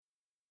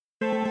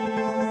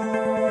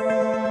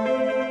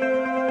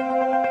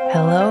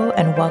Hello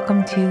and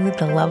welcome to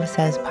the Love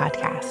Says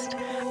podcast.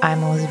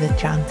 I'm Elizabeth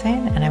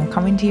Johnson and I'm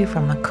coming to you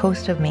from the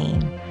coast of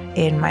Maine.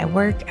 In my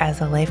work as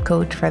a life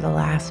coach for the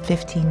last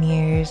 15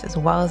 years, as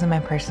well as in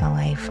my personal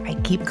life, I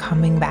keep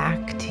coming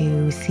back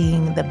to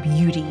seeing the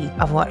beauty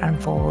of what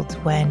unfolds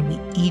when we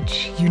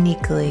each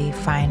uniquely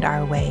find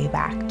our way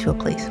back to a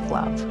place of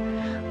love.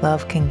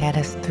 Love can get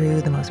us through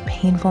the most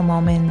painful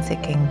moments.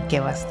 It can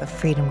give us the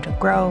freedom to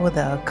grow,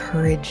 the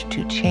courage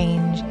to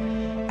change.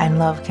 And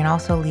love can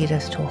also lead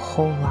us to a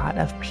whole lot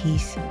of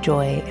peace,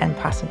 joy, and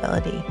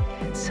possibility.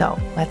 So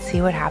let's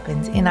see what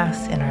happens in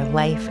us, in our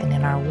life, and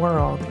in our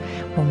world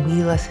when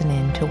we listen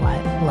in to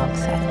what love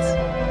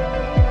says.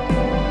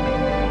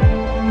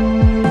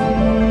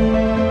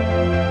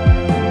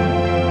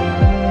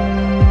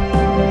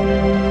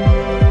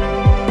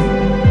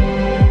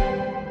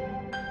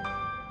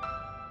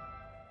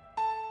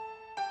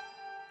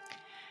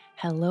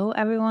 Hello,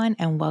 everyone,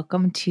 and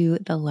welcome to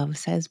the Love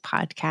Says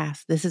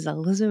podcast. This is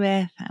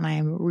Elizabeth, and I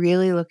am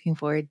really looking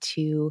forward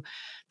to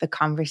the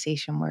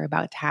conversation we're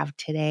about to have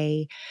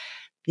today.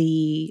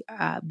 The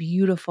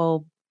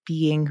beautiful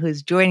being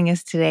who's joining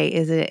us today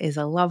is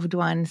a loved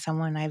one,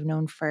 someone I've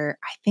known for,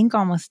 I think,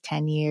 almost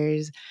 10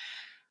 years.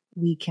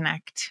 We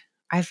connect,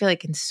 I feel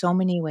like, in so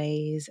many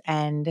ways,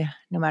 and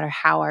no matter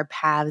how our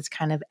paths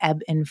kind of ebb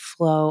and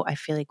flow, I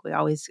feel like we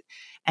always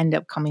end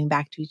up coming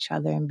back to each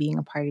other and being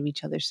a part of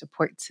each other's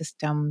support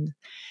system.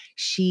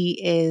 She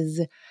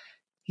is,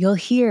 you'll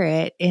hear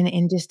it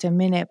in just a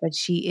minute, but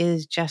she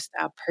is just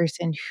a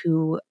person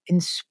who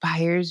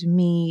inspires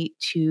me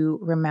to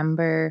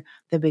remember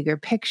the bigger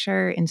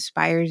picture,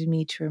 inspires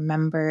me to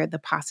remember the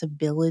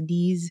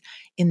possibilities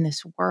in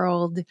this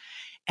world,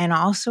 and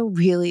also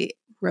really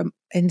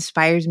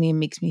inspires me and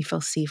makes me feel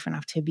safe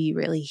enough to be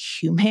really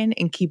human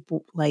and keep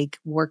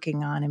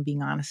working on and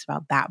being honest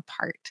about that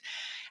part.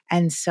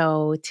 And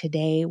so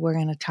today we're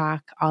going to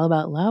talk all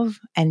about love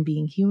and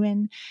being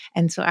human.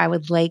 And so I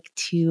would like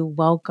to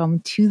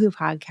welcome to the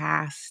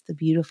podcast the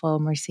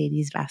beautiful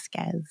Mercedes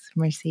Vasquez.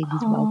 Mercedes,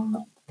 welcome.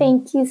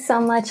 Thank you so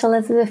much,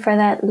 Elizabeth, for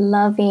that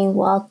loving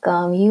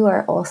welcome. You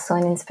are also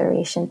an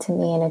inspiration to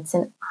me, and it's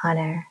an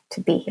honor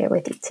to be here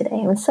with you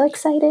today. I'm so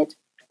excited.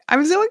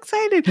 I'm so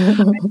excited. I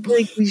feel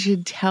like we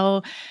should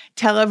tell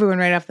everyone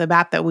right off the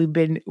bat that we've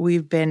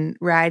been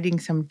riding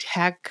some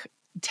tech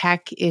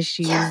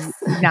issues, yes,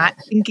 not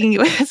thinking it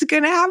was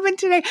going to happen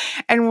today.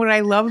 And what I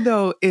love,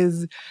 though,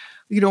 is,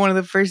 one of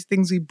the first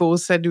things we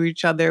both said to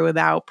each other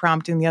without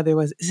prompting the other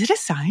was, "Is it a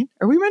sign?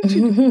 Are we meant to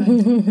do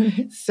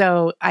that?"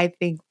 So I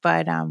think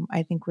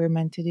we're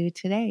meant to do it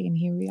today, and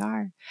here we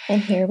are.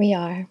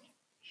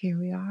 Here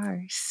we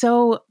are.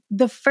 So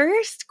the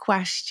first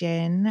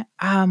question,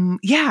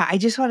 I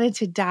just wanted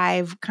to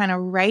dive kind of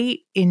right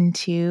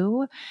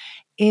into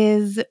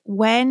is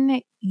when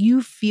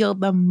you feel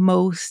the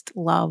most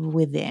love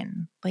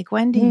within. Like,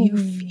 when do you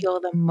feel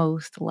the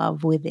most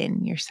love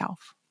within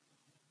yourself?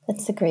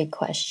 That's a great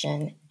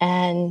question.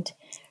 And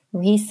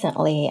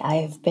recently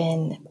I've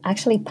been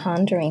actually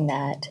pondering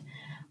that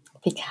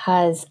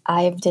because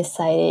I've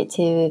decided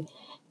to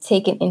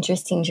take an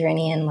interesting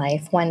journey in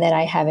life, one that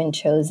I haven't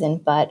chosen,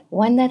 but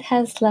one that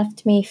has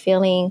left me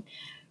feeling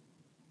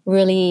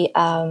really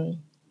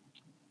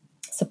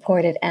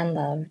supported and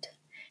loved,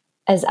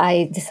 as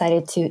I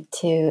decided to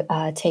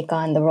take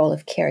on the role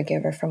of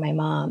caregiver for my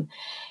mom.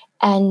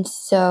 And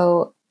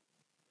so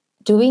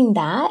doing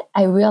that,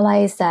 I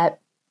realized that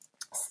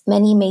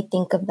many may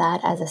think of that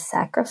as a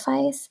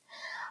sacrifice,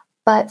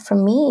 but for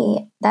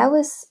me, that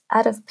was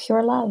out of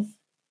pure love.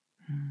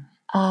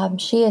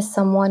 She is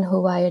someone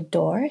who I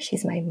adore.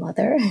 She's my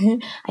mother.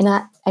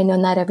 I know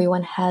not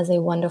everyone has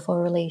a wonderful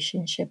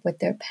relationship with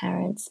their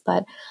parents,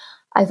 but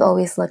I've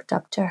always looked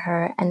up to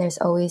her, and there's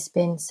always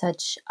been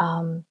such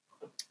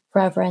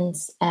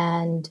reverence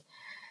and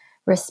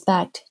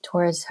respect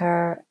towards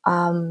her.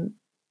 And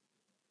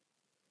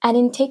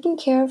in taking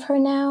care of her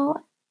now,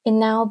 in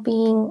now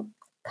being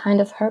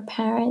kind of her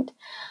parent,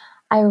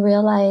 I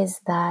realize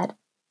that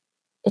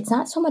it's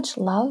not so much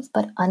love,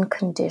 but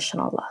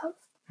unconditional love.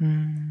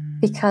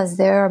 Because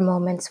there are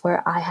moments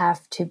where I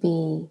have to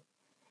be,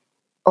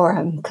 or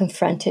I'm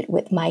confronted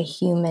with my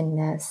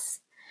humanness,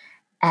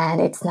 and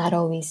it's not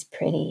always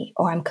pretty,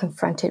 or I'm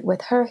confronted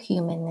with her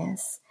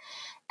humanness.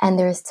 And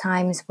there's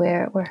times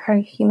where her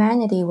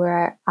humanity,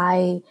 where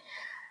I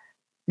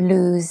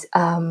lose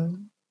my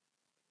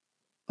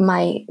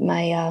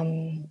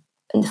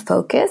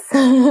focus.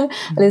 I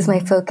lose my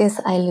focus.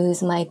 I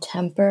lose my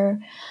temper.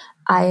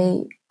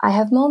 I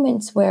have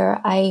moments where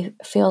I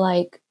feel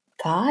like,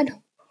 God,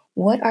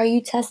 what are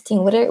you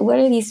testing? What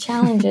are these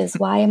challenges?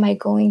 Why am I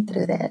going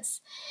through this?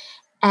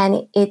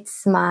 And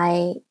it's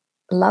my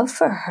love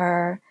for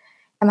her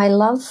and my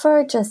love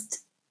for just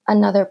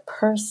another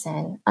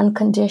person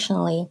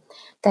unconditionally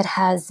that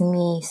has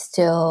me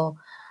still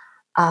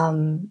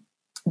doing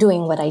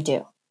what I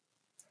do.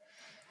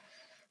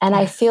 And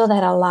I feel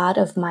that a lot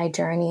of my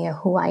journey of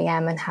who I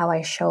am and how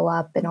I show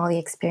up and all the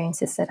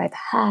experiences that I've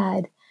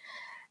had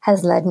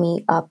has led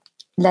me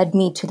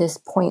to this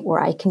point where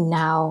I can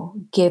now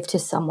give to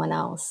someone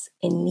else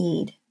in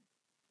need.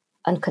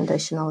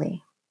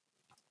 unconditionally.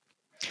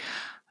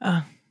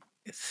 Uh,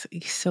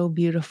 it's so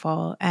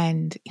beautiful.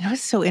 And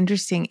what's so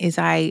interesting is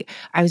I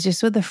was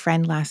just with a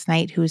friend last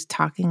night who was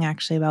talking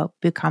actually about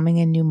becoming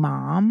a new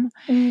mom.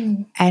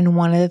 Mm. And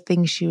one of the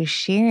things she was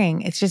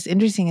sharing, it's just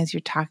interesting as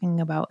you're talking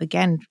about,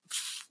 again,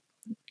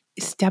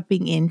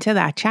 stepping into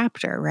that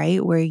chapter,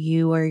 right? Where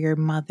you are your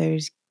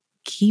mother's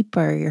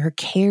keeper, her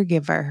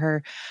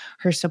caregiver,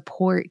 her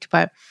support.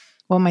 But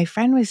what my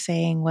friend was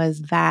saying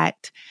was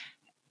that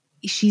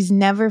she's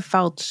never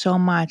felt so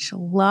much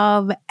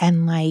love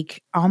and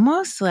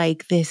almost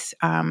like this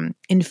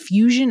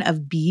infusion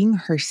of being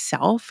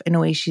herself in a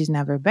way she's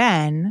never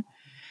been,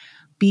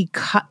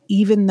 because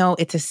even though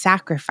it's a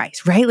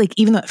sacrifice, right? Like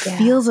even though it Yeah.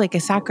 feels like a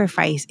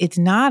sacrifice, it's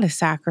not a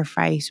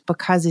sacrifice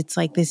because it's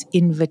like this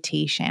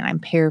invitation. I'm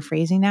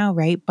paraphrasing now,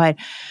 right? But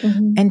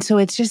Mm-hmm. and so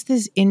it's just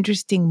this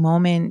interesting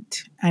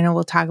moment. I know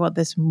we'll talk about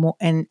this more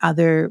in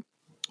other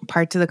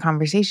parts of the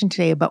conversation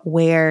today, but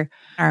where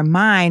our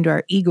mind or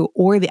our ego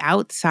or an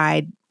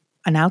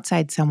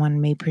outside someone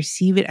may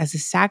perceive it as a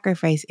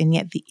sacrifice, and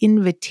yet the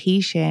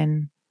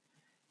invitation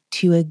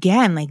to,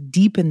 again,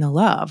 deepen the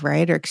love,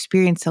 right? Or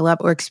experience the love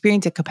or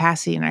experience a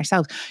capacity in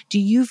ourselves. Do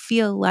you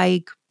feel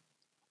like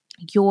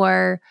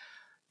the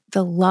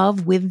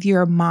love with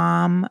your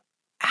mom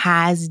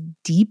has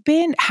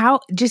deepened? How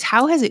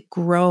has it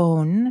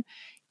grown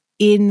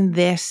in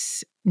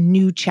this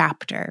new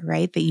chapter,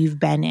 right? That you've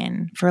been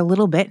in for a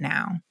little bit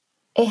now?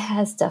 It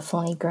has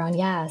definitely grown,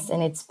 yes.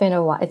 And it's been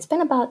a while. It's been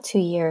about 2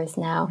 years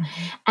now.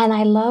 Mm-hmm. And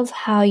I love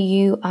how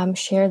you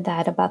shared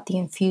that about the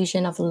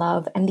infusion of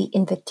love and the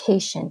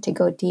invitation to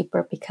go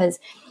deeper, because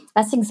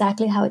that's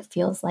exactly how it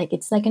feels like.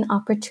 It's like an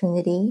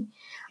opportunity.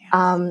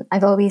 Yes.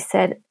 I've always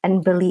said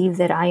and believe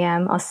that I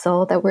am a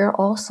soul, that we're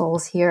all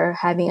souls here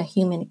having a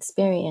human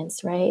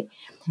experience, right?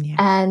 Yes.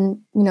 And,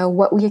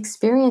 what we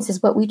experience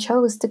is what we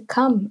chose to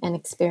come and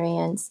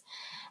experience.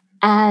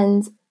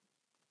 And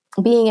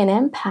being an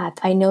empath,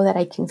 I know that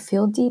I can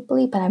feel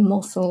deeply, but I'm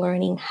also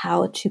learning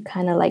how to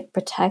kind of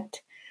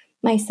protect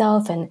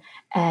myself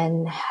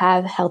and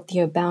have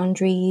healthier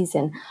boundaries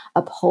and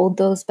uphold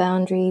those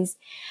boundaries.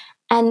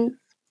 And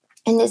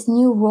in this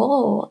new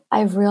role,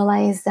 I've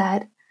realized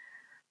that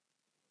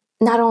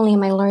not only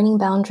am I learning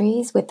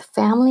boundaries with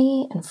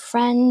family and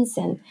friends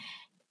and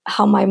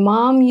how my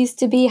mom used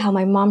to be, how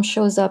my mom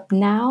shows up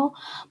now,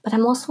 but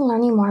I'm also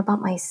learning more about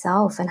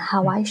myself and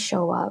how I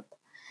show up.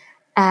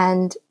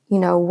 And,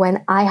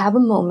 when I have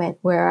a moment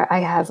where I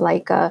have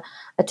a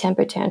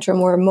temper tantrum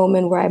or a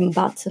moment where I'm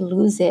about to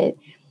lose it,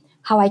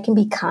 how I can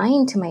be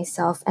kind to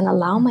myself and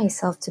allow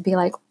myself to be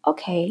like,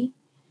 okay,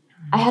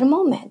 I had a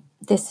moment.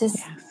 This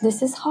is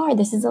hard.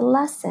 This is a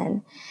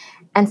lesson.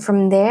 And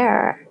from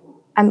there,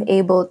 I'm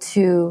able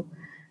to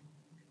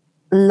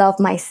love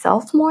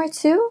myself more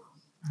too,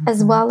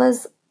 as well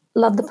as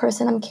love the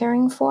person I'm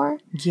caring for.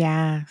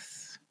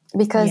 Yes.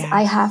 Because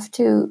I Yes.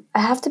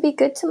 have to be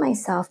good to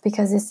myself,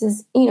 because this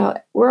is,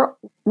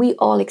 we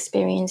all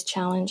experience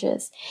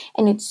challenges,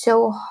 and it's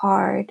so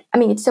hard. I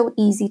mean, it's so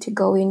easy to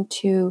go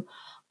into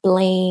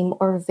blame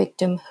or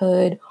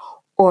victimhood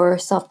or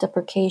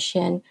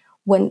self-deprecation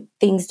when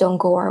things don't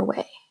go our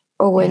way,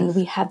 or when Yes.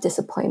 we have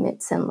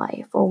disappointments in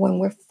life, or when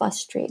we're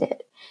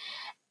frustrated.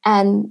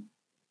 And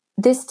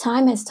this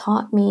time has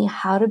taught me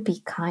how to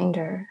be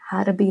kinder,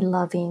 how to be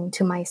loving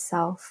to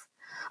myself.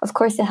 Of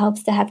course, it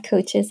helps to have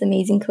coaches,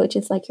 amazing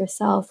coaches like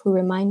yourself, who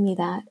remind me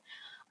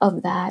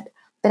of that.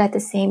 But at the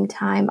same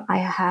time, I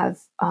have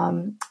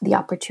the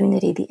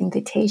opportunity, the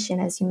invitation,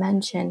 as you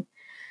mentioned,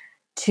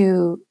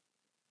 to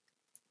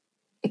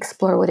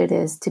explore what it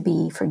is to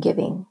be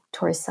forgiving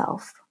towards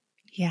self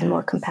and more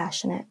Yes.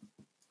 compassionate.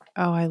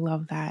 Oh, I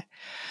love that.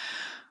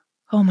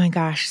 Oh my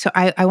gosh. So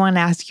I want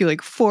to ask you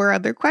 4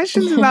 other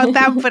questions about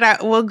that,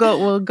 but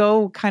we'll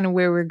go kind of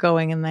where we're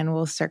going, and then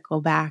we'll circle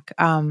back.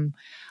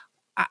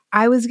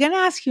 I was going to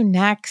ask you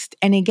next,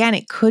 and again,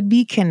 it could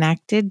be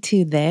connected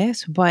to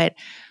this, but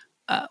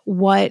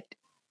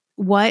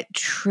what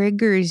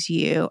triggers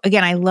you?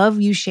 Again, I love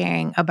you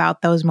sharing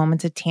about those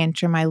moments of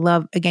tantrum. I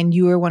love, again,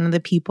 you are one of the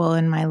people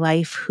in my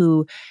life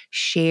who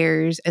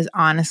shares as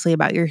honestly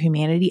about your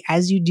humanity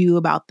as you do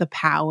about the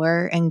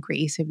power and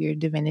grace of your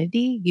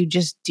divinity. You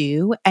just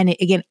do. And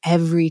again,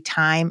 every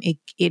time it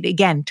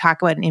again,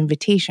 talk about an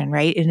invitation,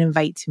 right? It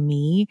invites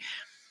me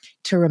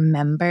to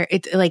remember.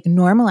 It's like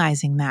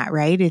normalizing that,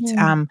 right? It's,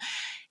 Mm.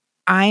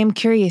 I am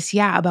curious,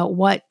 about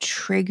what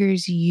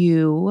triggers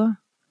you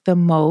the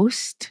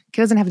most. It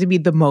doesn't have to be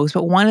the most,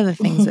 but one of the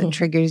things that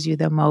triggers you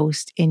the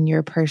most in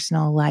your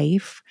personal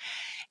life,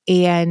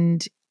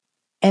 and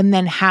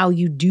then how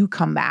you do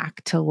come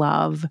back to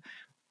love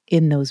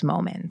in those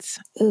moments.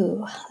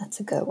 Ooh, that's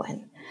a good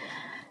one.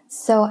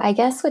 So I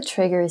guess what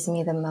triggers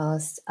me the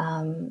most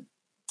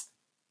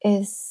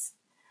is,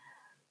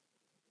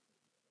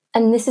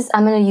 and this is,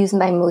 I'm going to use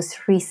my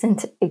most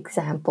recent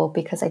example,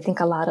 because I think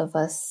a lot of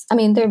us, I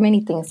mean, there are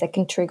many things that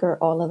can trigger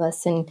all of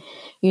us, and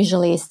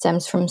usually it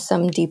stems from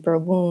some deeper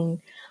wound.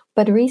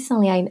 But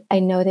recently I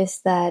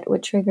noticed that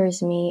what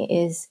triggers me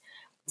is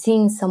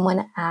seeing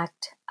someone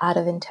act out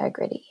of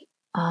integrity.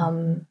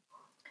 Mhm.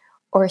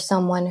 or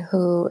someone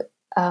who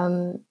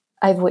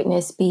I've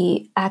witnessed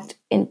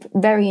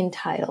very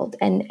entitled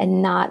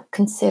and not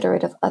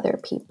considerate of other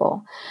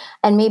people.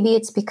 And maybe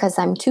it's because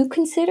I'm too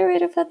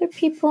considerate of other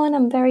people and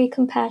I'm very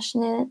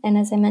compassionate. And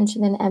as I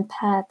mentioned, an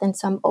empath. And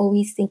so I'm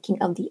always thinking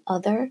of the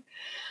other.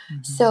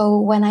 Mm-hmm. So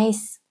when I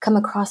come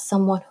across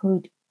someone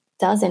who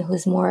doesn't,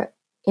 who's more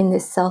in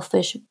this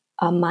selfish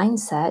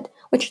mindset,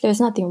 which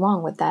there's nothing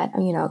wrong with that,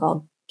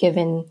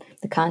 given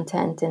the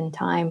content and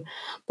time.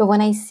 But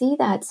when I see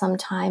that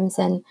sometimes,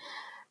 and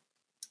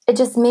it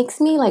just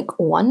makes me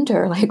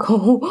wonder,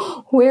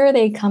 where are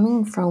they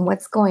coming from?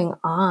 What's going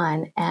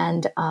on?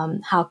 And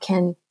how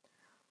can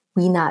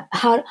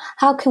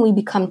we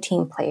become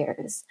team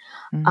players?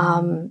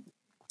 Mm-hmm.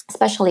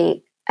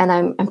 Especially, and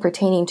I'm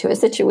pertaining to a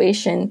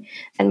situation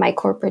in my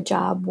corporate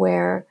job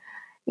where,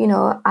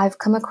 I've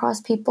come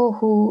across people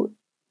who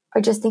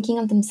are just thinking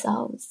of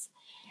themselves.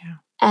 Yeah.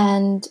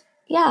 And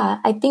yeah,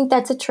 I think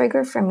that's a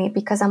trigger for me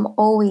because I'm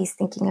always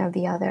thinking of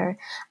the other.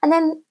 And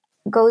then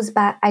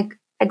I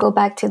go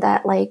back to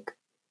that,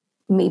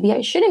 maybe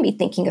I shouldn't be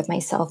thinking of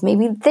myself.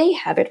 Maybe they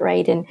have it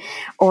right.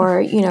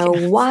 Or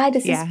yes. Why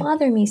does this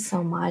bother me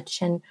so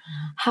much? And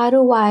how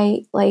do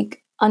I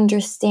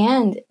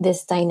understand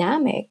this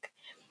dynamic?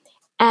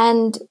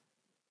 And,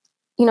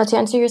 to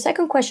answer your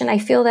second question, I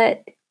feel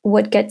that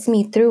what gets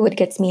me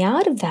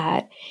out of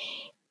that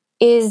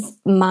is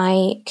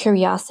my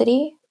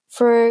curiosity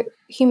for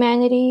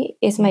humanity,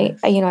 is my,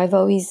 yes. I've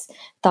always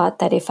thought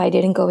that if I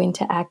didn't go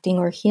into acting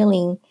or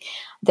healing,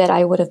 that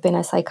I would have been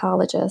a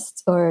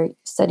psychologist or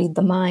studied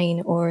the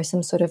mind or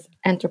some sort of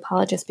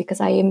anthropologist,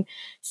 because I am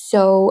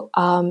so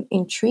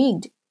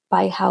intrigued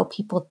by how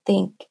people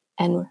think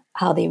and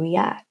how they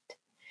react.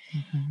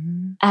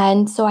 Mm-hmm.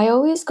 And so I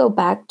always go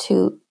back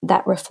to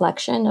that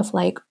reflection of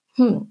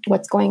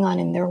what's going on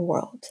in their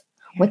world?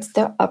 Yes. What's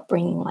their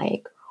upbringing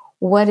like?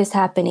 What is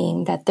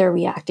happening that they're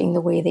reacting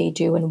the way they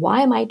do? And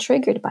why am I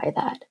triggered by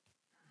that?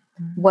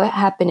 Mm-hmm. What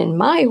happened in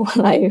my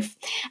life?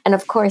 And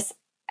of course,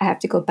 I have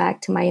to go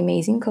back to my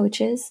amazing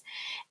coaches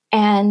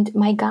and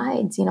my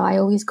guides. I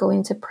always go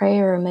into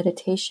prayer or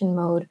meditation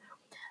mode.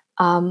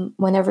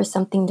 Whenever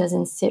something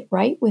doesn't sit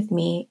right with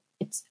me,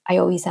 I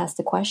always ask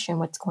the question,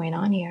 what's going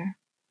on here?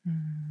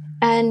 Mm.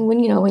 And when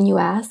you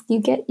ask,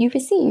 you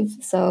receive.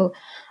 So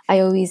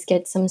I always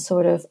get some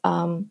sort of,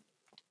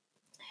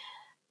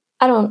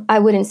 I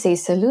wouldn't say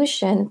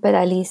solution, but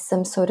at least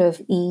some sort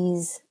of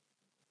ease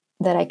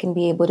that I can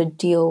be able to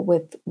deal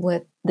with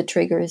the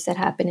triggers that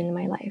happen in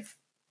my life.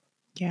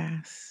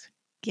 Yes.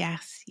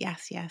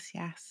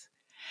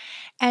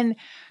 And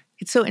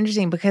it's so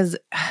interesting because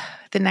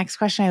the next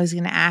question I was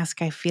going to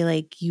ask, I feel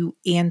like you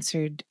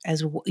answered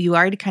you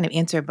already kind of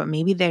answered, but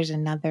maybe there's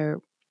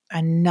another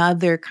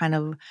kind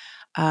of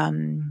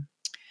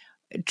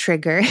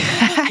trigger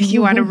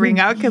you want to bring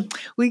out, because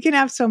we can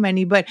have so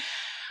many. But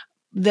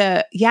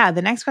the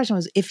next question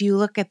was, if you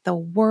look at the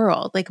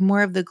world,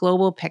 more of the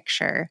global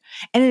picture,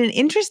 and in an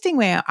interesting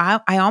way,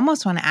 I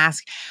almost want to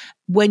ask,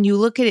 when you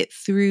look at it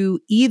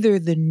through either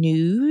the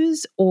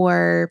news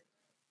or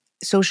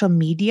social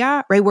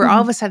media, right? Where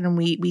all of a sudden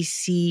we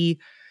see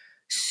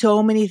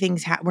so many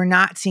things we're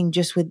not seeing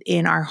just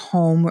within our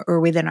home or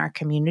within our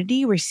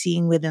community. We're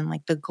seeing within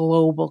the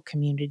global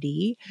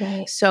community.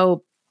 Right.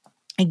 So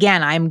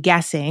again, I'm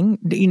guessing,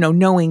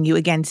 knowing you,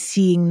 again,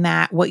 seeing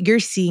that, what you're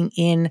seeing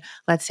in,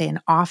 let's say,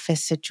 an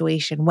office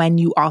situation, when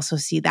you also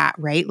see that,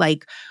 right?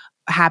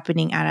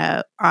 Happening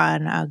on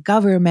a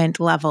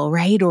government level,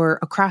 right? Or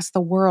across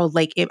the world,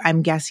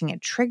 I'm guessing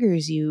it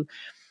triggers you.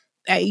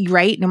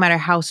 Right? No matter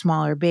how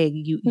small or big,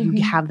 you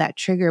have that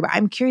trigger. But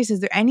I'm curious, is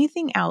there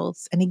anything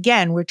else? And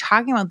again, we're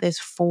talking about this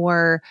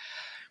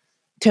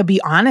to be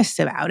honest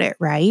about it,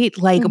 right?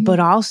 But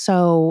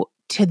also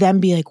to then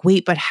be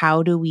wait, but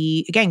how do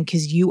we, again,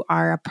 because you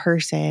are a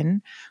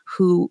person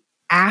who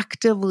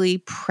actively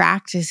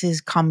practices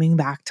coming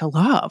back to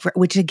love,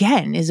 which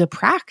again is a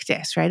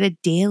practice, right? A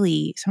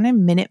daily, sometimes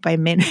minute by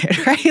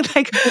minute,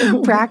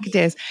 right?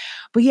 Practice.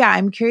 But yeah,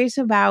 I'm curious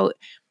about,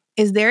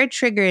 is there a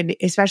trigger, and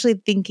especially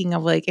thinking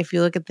of if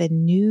you look at the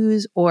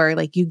news or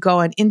you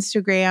go on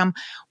Instagram,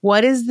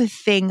 what is the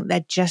thing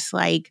that just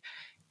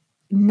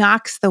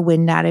knocks the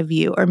wind out of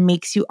you or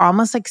makes you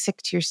almost sick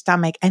to your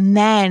stomach? And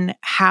then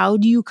how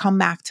do you come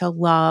back to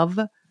love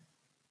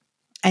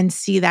and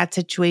see that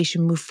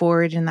situation move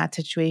forward, in that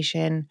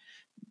situation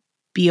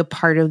be a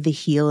part of the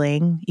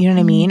healing, you know what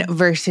I mean?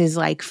 Versus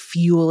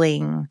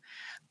fueling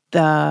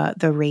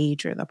the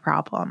rage or the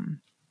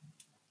problem.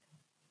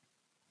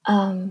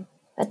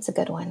 That's a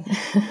good one.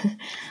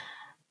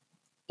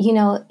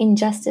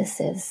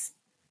 Injustices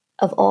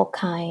of all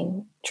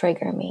kind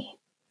trigger me.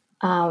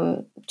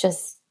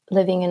 Just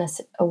living in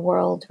a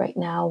world right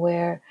now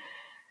where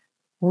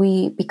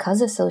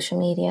because of social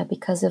media,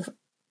 because of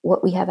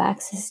what we have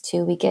access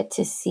to, we get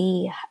to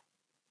see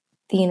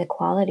the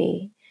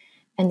inequality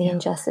and the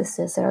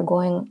injustices that are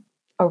going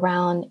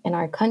around in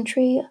our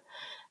country,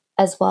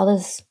 as well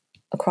as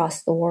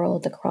across the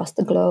world, across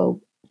the globe.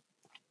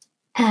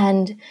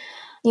 And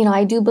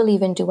I do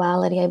believe in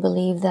duality. I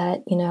believe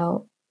that,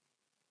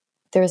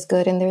 there's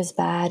good and there's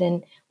bad,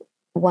 and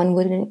one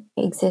wouldn't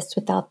exist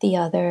without the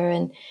other.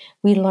 And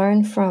we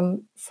learn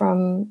from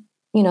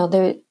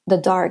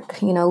the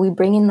dark. We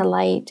bring in the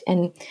light,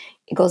 and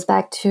it goes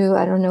back to,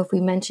 I don't know if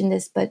we mentioned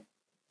this, but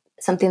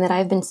something that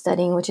I've been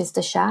studying, which is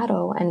the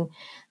shadow. And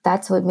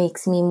that's what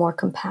makes me more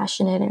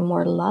compassionate and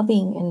more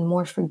loving and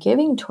more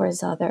forgiving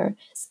towards others,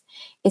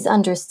 is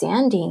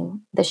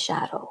understanding the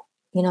shadow,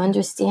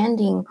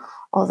 understanding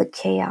all the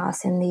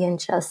chaos and the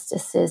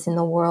injustices in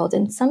the world.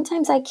 And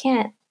sometimes I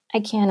can't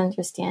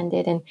understand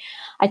it. And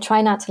I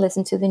try not to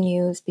listen to the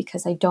news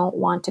because I don't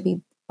want to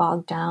be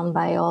bogged down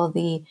by all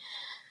the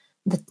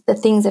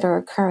things that are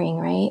occurring,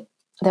 right?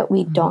 That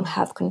we don't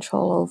have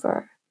control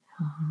over.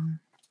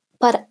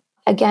 But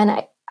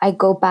again, I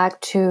go back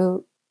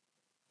to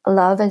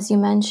love, as you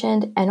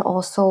mentioned, and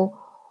also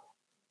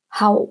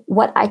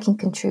what I can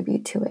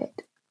contribute to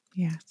it.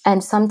 Yes.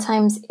 And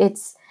sometimes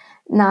it's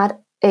not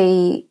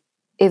a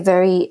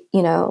very,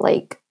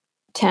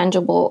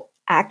 tangible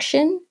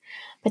action,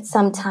 but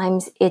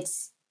sometimes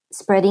it's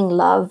spreading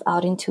love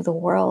out into the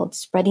world,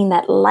 spreading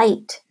that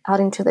light out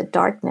into the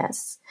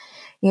darkness,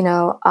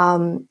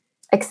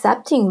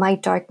 accepting my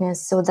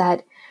darkness so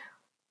that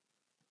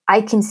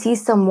I can see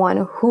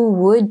someone who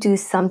would do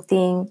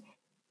something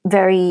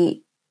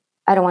very,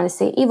 I don't want to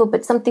say evil,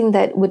 but something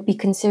that would be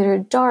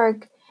considered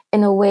dark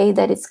in a way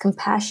that it's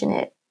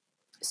compassionate.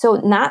 So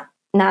not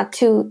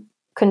to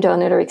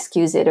condone it or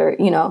excuse it or,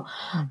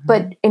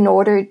 but in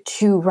order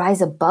to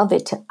rise above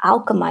it, to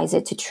alchemize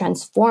it, to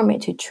transform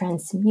it, to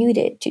transmute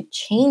it, to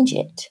change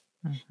it,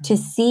 to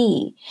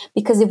see.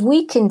 Because if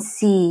we can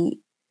see,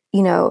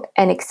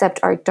 and accept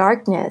our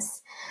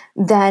darkness,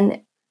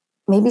 then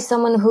maybe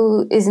someone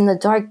who is in the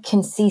dark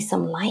can see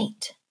some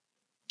light.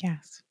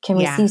 Yes. Can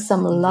receive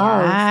some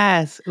love.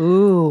 Yes.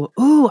 Ooh,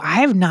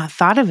 I have not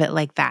thought of it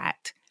like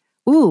that.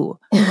 Ooh.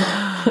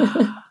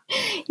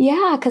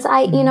 Yeah, because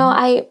I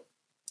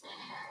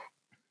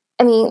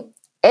mean,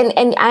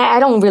 and I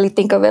don't really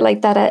think of it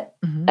like that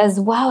as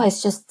well.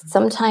 It's just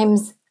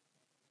sometimes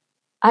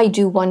I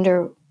do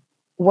wonder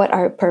what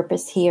our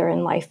purpose here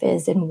in life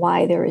is, and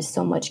why there is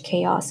so much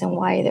chaos, and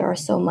why there are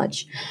so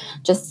much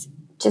just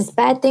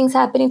bad things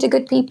happening to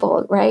good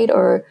people, right?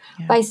 Or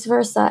vice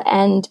versa.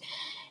 And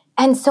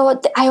so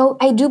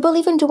I do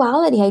believe in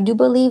duality. I do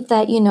believe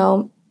that,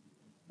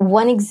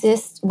 one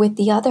exists with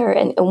the other,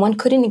 and one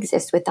couldn't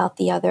exist without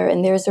the other.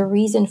 And there's a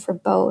reason for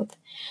both.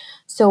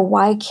 So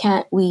why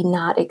can't we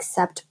not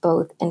accept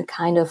both and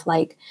kind of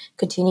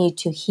continue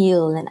to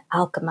heal and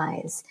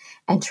alchemize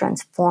and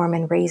transform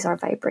and raise our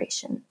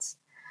vibrations?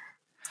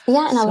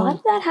 Yeah, and a lot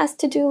of that has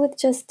to do with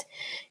just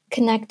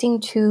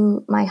connecting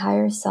to my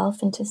higher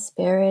self and to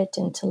spirit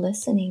and to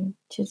listening,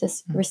 to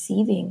just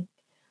receiving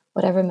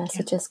whatever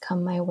messages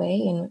come my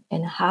way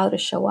and how to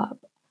show up.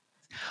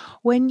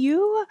 When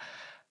you,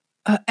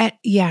 and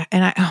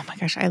I, oh my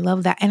gosh, I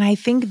love that. And I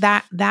think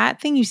that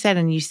thing you said,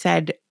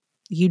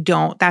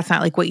 that's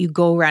not like what you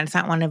go around. It's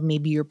not one of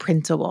maybe your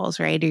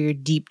principles, right? Or your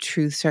deep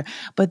truths,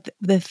 but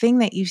the thing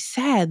that you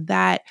said,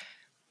 that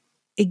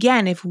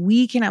again, if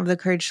we can have the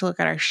courage to look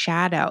at our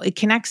shadow, it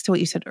connects to what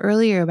you said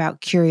earlier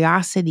about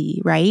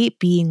curiosity, right?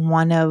 Being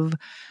one of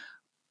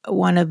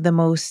the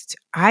most,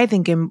 I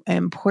think,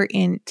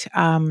 important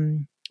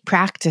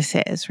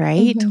practices,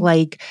 right?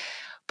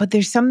 But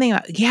there's something,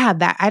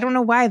 that I don't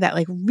know why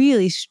that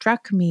really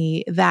struck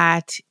me,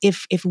 that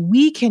if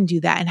we can do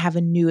that and have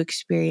a new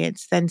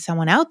experience, then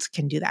someone else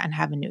can do that and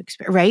have a new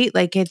experience, right?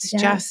 It's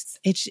just,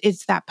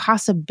 it's that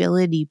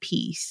possibility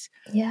piece.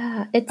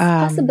 Yeah, it's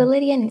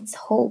possibility and it's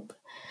hope.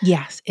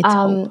 Yes, it's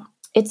hope.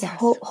 It's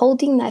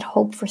holding that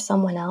hope for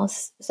someone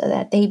else so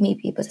that they may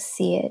be able to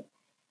see it.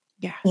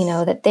 Yes.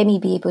 That they may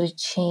be able to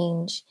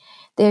change.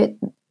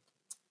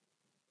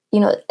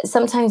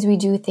 Sometimes we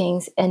do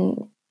things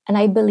and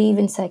I believe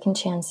in second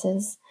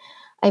chances.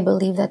 I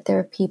believe that there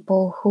are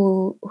people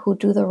who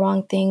do the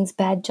wrong things,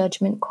 bad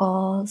judgment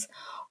calls,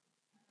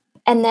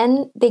 and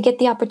then they get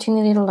the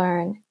opportunity to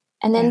learn,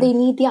 and then they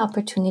need the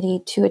opportunity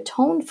to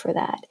atone for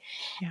that.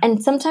 Yeah.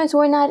 And sometimes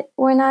we're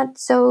not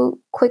so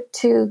quick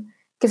to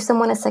give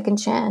someone a second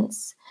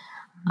chance.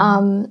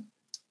 And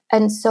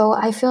so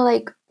I feel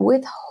like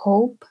with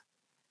hope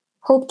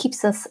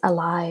keeps us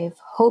alive.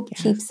 Hope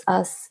keeps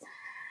us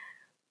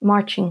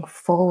marching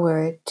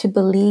forward, to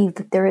believe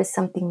that there is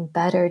something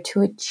better, to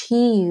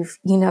achieve,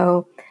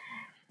 the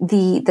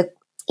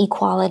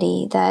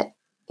equality that,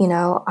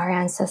 our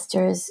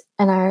ancestors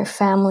and our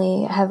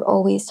family have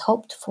always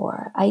hoped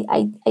for.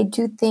 I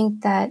do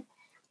think that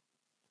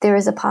there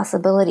is a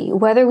possibility,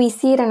 whether we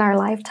see it in our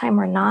lifetime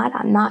or not.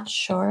 I'm not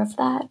sure of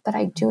that, but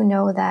I do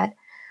know that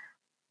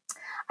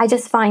I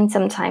just find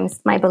sometimes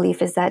my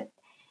belief is that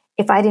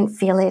if I didn't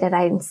feel it and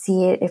I didn't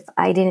see it, if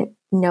I didn't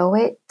know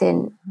it,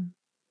 then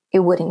it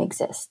wouldn't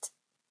exist,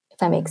 if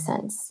that makes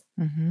sense.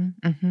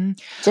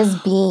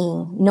 Just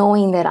being,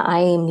 knowing that I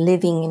am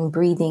living and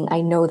breathing,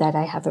 I know that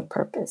I have a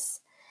purpose.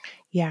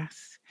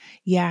 Yes.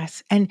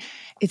 And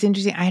it's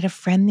interesting. I had a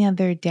friend the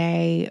other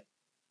day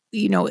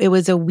it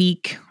was a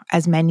week,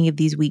 as many of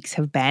these weeks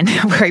have been,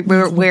 right?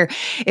 Where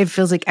it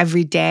feels like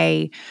every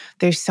day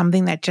there's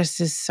something that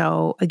just is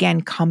so,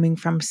 again, coming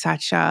from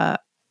such a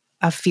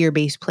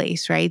fear-based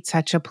place, right?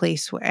 Such a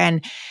place where,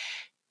 and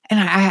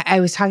I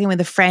was talking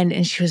with a friend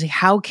and she was like,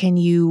 how can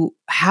you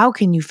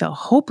feel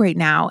hope right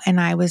now?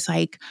 And I was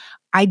like,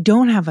 I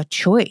don't have a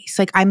choice.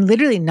 Like, I'm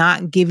literally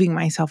not giving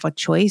myself a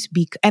choice.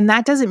 And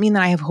that doesn't mean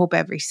that I have hope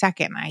every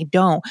second. I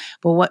don't.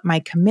 But what my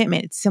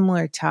commitment, it's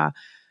similar to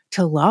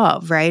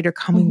love, right? Or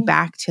coming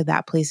back to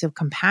that place of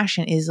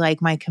compassion, is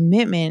like my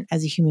commitment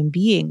as a human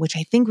being, which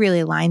I think really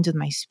aligns with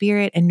my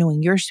spirit and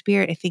knowing your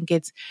spirit. I think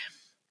it's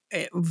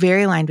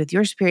very aligned with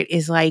your spirit,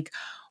 is like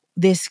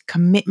this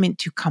commitment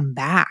to come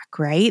back,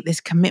 right?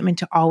 This commitment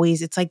to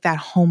always, it's like that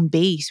home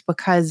base,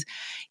 because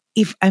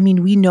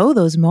we know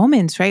those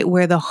moments, right?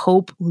 Where the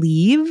hope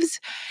leaves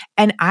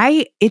and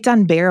it's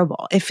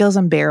unbearable. It feels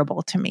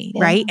unbearable to me,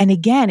 right? And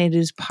again, it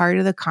is part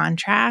of the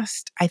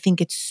contrast. I think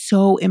it's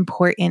so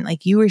important,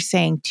 like you were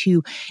saying,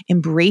 to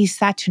embrace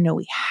that, to know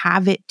we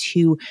have it,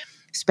 to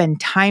spend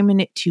time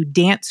in it, to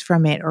dance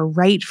from it or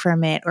write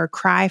from it or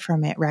cry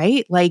from it,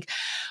 right? Like,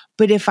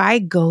 but if I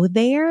go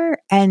there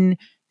and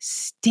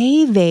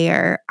stay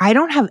there, I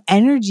don't have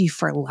energy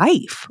for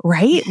life,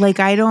 right? Like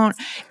I don't,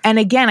 and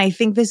again, I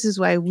think this is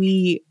why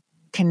we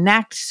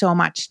connect so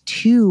much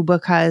too,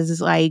 because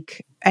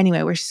like,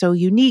 anyway, we're so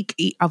unique,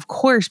 of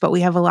course, but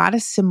we have a lot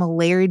of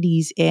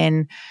similarities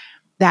in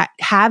that,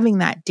 having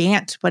that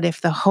dance. But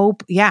if the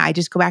hope, I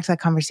just go back to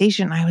that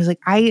conversation. I was like,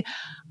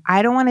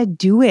 I don't want to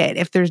do it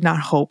if there's not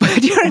hope.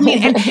 Do you know what I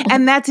mean?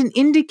 And that's an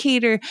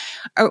indicator.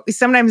 Or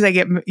sometimes I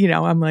get,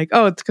 I'm like,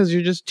 oh, it's because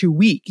you're just too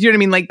weak. You know what I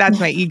mean? Like that's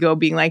my ego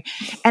being like,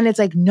 and it's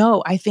like,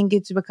 no, I think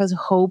it's because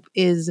hope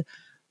is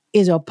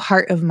a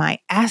part of my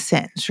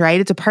essence,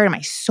 right? It's a part of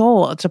my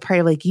soul. It's a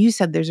part of, like you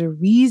said, there's a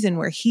reason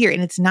we're here.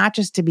 And it's not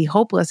just to be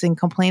hopeless and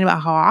complain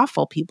about how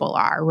awful people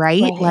are,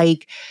 right?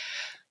 Like,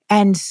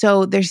 and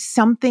so there's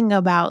something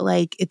about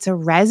like, it's a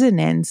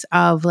resonance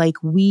of like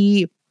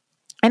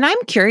and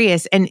I'm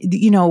curious, and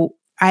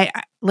I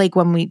like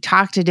when we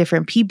talk to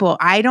different people,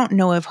 I don't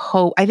know if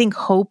hope, I think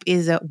hope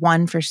is a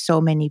one for so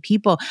many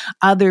people.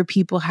 Other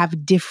people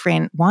have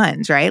different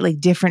ones, right? Like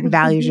different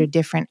values or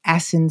different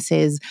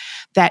essences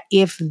that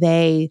if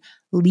they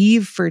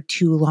leave for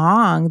too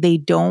long, they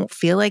don't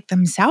feel like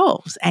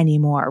themselves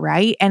anymore,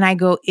 right? And I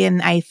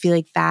feel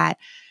like that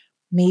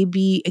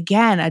maybe,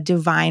 again, a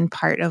divine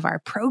part of our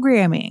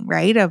programming,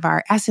 right? Of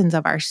our essence,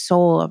 of our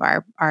soul, of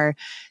our,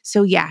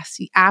 so yes,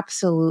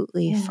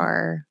 absolutely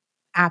for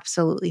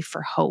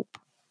hope.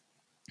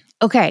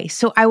 Okay.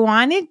 So I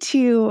wanted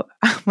to,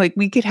 like,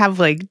 we could have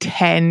like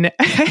 10,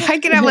 I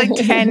could have like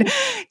 10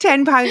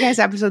 podcast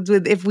episodes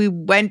if we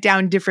went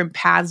down different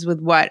paths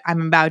with what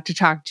I'm about to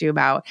talk to you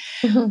about,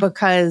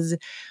 because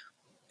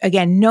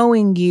again,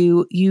 knowing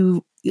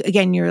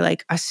again, you're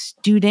like a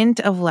student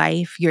of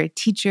life, you're a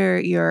teacher,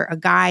 you're a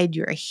guide,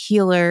 you're a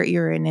healer,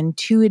 you're an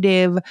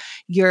intuitive,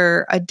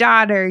 you're a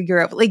daughter,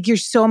 you're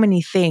so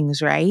many things,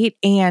 right?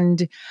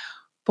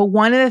 But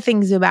one of the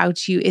things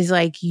about you is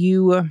like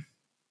you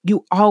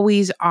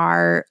always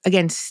are,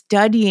 again,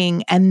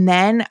 studying, and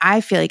then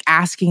I feel like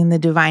asking the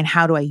divine,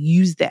 how do I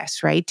use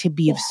this, right? To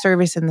be of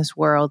service in this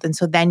world. And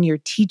so then you're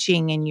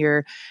teaching and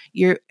you're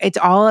it's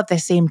all at the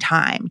same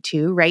time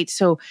too, right?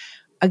 So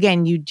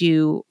again, you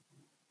do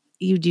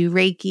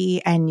Reiki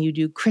and you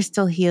do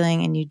crystal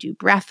healing and you do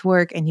breath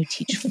work and you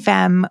teach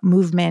fem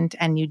movement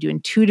and you do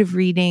intuitive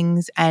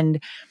readings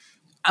and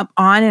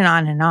on and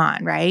on and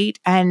on, right?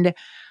 And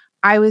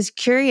I was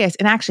curious,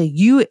 and actually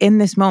you in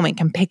this moment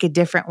can pick a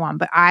different one,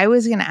 but I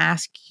was going to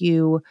ask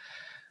you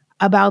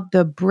about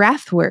the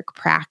breath work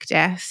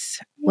practice.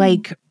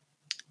 Like,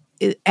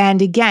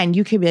 and again,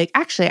 you could be like,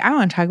 actually, I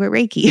want to talk about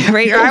Reiki,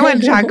 right? Or I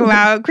want to talk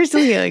about crystal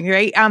healing,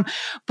 right?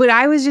 But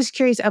I was just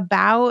curious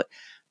about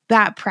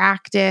that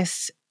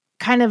practice,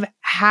 kind of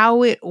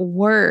how it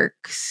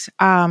works,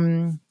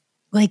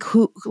 like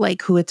who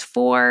it's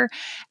for,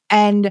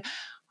 and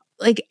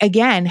like,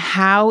 again,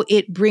 how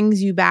it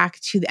brings you back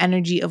to the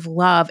energy of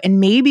love. And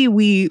maybe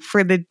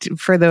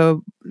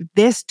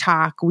this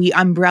talk, we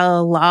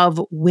umbrella love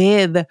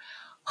with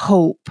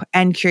hope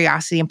and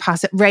curiosity and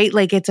right?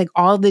 Like it's like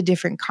all the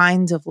different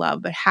kinds of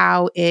love, but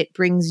how it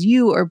brings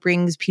you or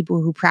brings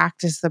people who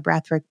practice the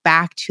breathwork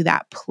back to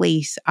that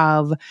place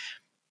of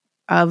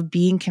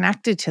being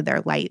connected to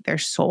their light, their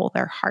soul,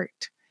 their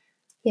heart.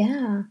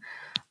 Yeah.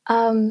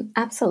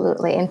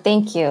 Absolutely. And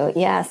thank you.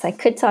 Yes, I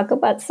could talk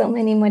about so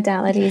many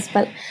modalities,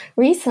 but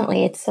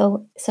recently it's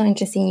so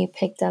interesting you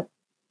picked up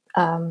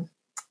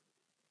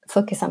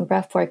focus on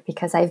breath work,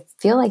 because I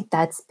feel like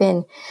that's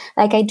been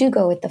like, I do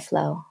go with the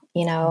flow.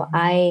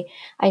 I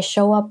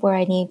show up where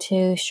I need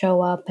to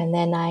show up, and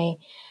then I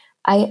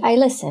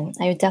listen.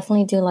 I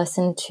definitely do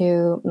listen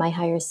to my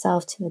higher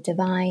self, to the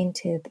divine,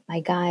 to my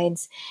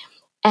guides.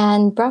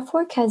 And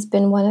breathwork has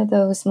been one of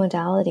those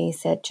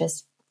modalities that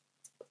just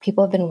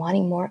people have been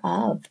wanting more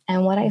of.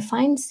 And what I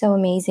find so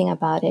amazing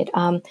about it,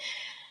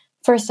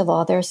 first of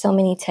all, there are so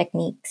many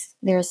techniques.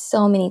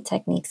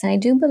 And I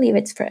do believe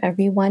it's for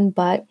everyone,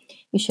 but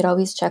you should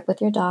always check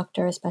with your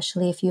doctor,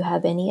 especially if you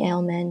have any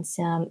ailments,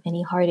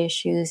 any heart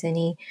issues,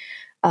 any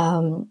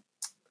um,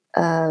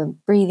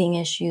 breathing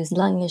issues,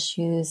 lung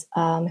issues.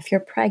 If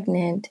you're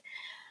pregnant,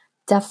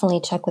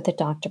 definitely check with the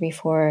doctor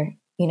before,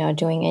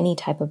 doing any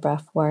type of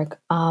breath work.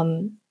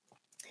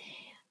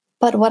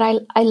 But what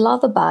I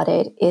love about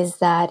it is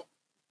that,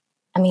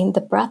 I mean,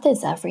 the breath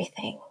is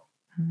everything.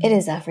 It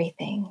is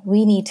everything.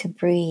 We need to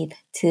breathe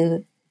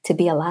to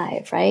be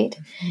alive, right?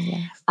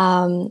 Yes.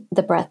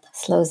 The breath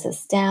slows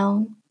us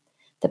down.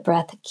 The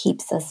breath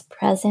keeps us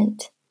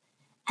present.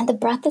 And the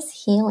breath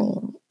is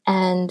healing.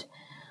 And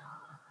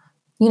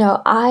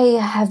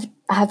I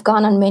have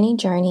gone on many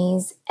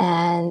journeys,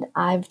 and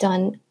I've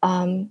done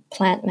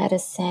plant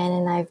medicine,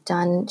 and I've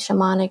done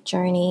shamanic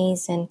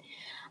journeys, and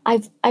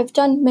I've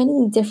done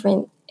many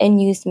different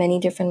and used many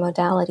different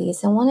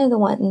modalities. And one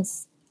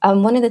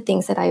of the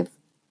things that I've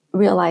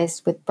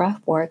realized with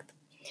breath work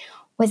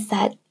was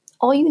that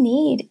all you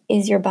need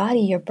is your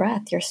body, your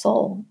breath, your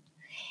soul,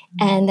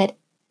 and that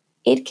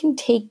it can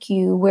take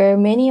you where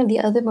many of the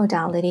other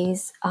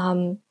modalities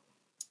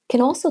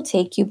can also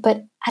take you,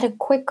 but at a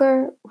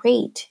quicker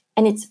rate.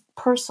 And it's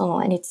personal,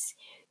 and it's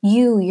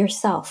you,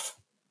 yourself,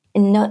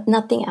 and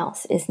nothing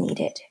else is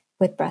needed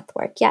with breath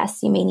work.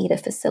 Yes, you may need a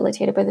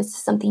facilitator, but this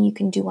is something you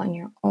can do on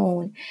your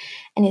own.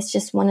 And it's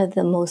just one of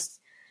the most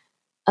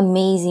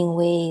amazing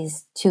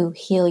ways to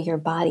heal your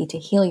body, to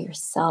heal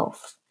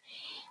yourself.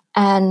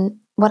 And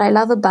what I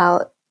love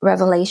about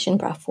revelation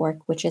breath work,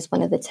 which is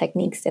one of the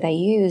techniques that I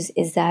use,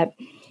 is that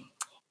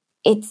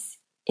it's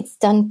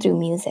done through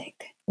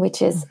music,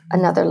 which is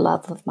another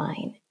love of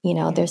mine.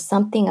 There's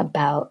something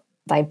about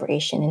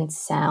vibration and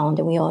sound,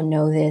 and we all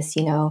know this.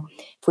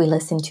 If we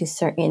listen to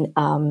certain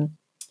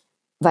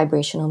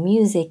vibrational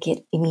music,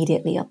 it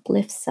immediately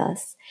uplifts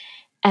us.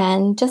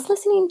 And just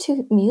listening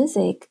to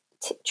music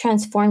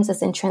transforms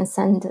us and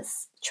transcends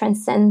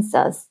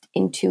us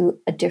into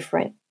a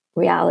different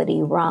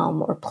reality,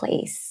 realm, or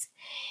place.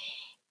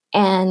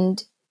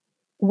 And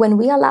when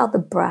we allow the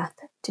breath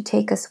to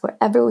take us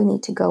wherever we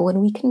need to go,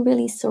 when we can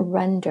really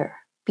surrender,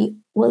 be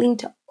willing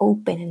to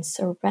open and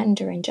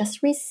surrender and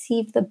just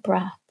receive the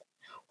breath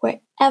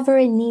wherever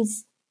it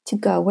needs to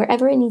go,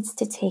 wherever it needs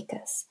to take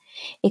us.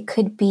 It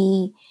could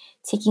be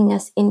taking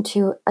us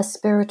into a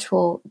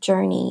spiritual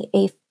journey,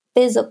 a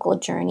physical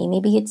journey.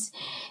 Maybe it's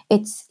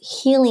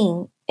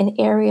healing an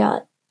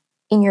area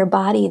in your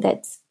body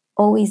that's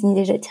always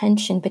needed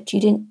attention, but you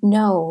didn't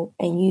know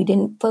and you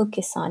didn't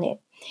focus on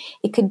it.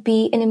 It could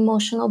be an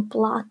emotional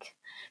block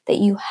that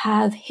you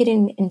have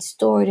hidden and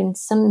stored in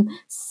some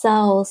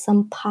cell,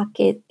 some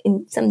pocket,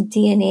 in some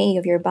DNA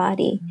of your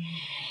body.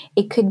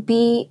 It could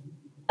be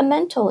a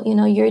mental,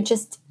 you're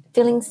just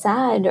feeling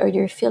sad, or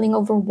you're feeling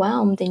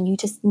overwhelmed and you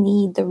just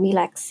need the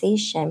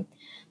relaxation.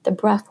 The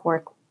breath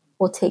work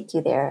will take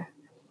you there.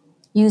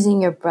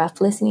 Using your breath,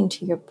 listening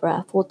to your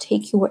breath will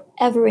take you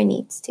wherever it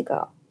needs to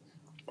go,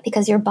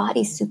 because your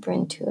body's super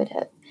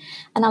intuitive.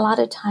 And a lot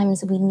of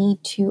times we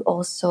need to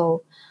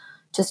also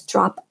just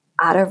drop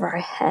out of our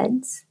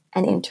heads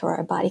and into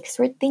our body, because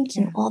we're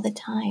thinking all the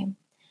time.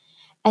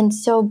 And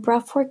so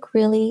breathwork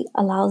really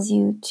allows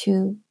you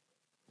to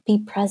be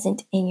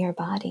present in your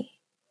body.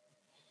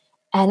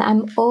 And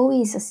I'm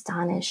always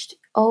astonished,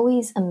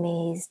 always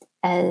amazed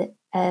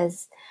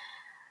as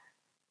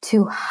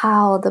to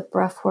how the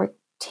breathwork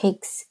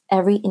takes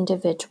every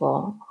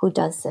individual who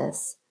does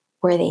this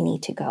where they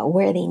need to go,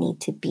 where they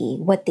need to be,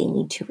 what they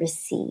need to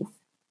receive.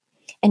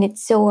 And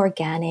it's so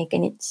organic,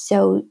 and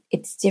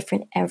it's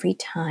different every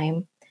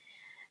time.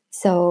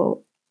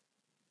 So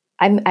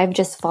I've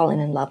just fallen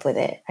in love with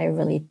it. I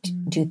really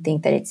do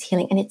think that it's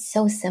healing, and it's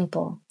so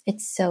simple.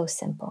 It's so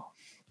simple.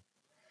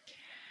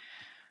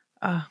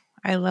 Oh,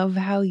 I love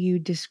how you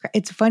describe.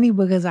 It's funny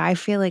because I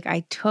feel like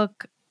I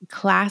took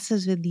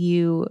classes with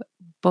you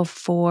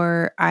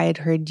before I had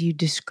heard you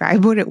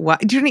describe what it was.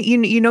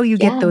 You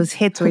get those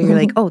hits where you're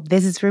like, oh,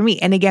 this is for me.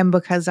 And again,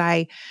 because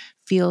I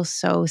feel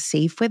so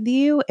safe with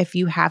you, if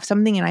you have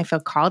something and I feel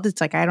called,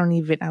 it's like, I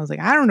was like,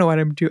 I don't know what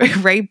I'm doing.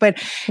 Right. But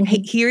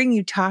hearing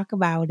you talk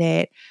about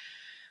it,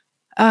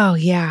 oh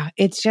yeah,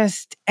 it's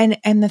just,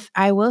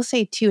 I will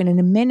say too, and in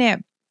a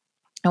minute,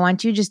 I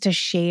want you just to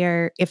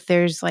share if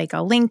there's like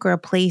a link or a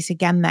place,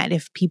 again, that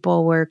if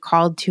people were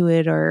called to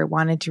it or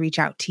wanted to reach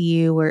out to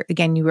you, or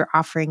again, you were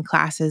offering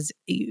classes,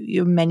 you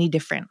have many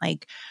different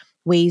like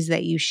ways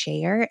that you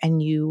share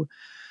and you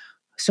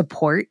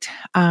support.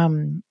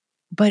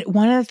 But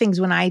one of the things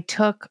when I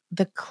took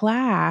the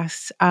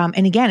class,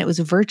 and again, it was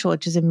virtual,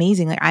 which is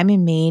amazing. Like I'm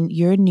in Maine,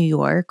 you're in New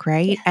York,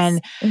 right? Yes.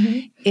 And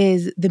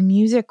is the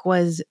music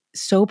was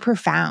so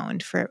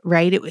profound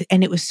right?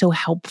 It was so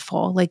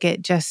helpful. Like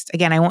it just,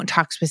 again, I won't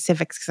talk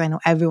specifics because I know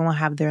everyone will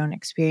have their own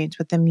experience,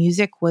 but the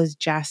music was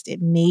just,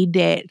 it made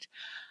it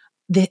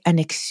an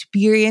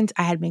experience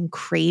I had been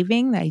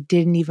craving that I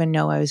didn't even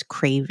know I was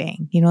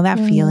craving. You know that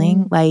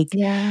feeling? Like,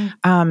 yeah.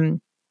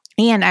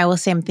 And I will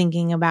say, I'm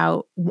thinking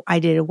about, I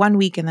did it 1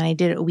 week and then I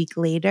did it a week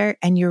later.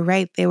 And you're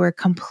right, they were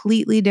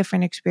completely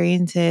different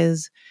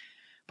experiences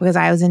because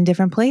I was in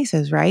different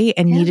places, right?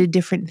 And needed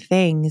different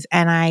things.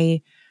 And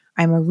I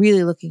I'm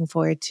really looking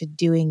forward to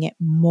doing it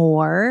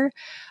more.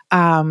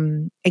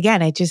 Again,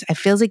 I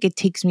feels like it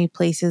takes me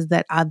places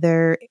that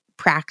other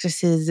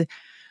practices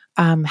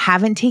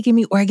haven't taken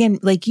me, or again,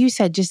 like you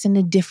said, just in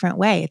a different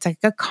way. It's like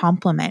a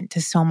complement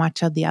to so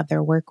much of the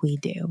other work we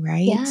do,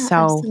 right? Yeah, So,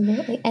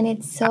 absolutely. And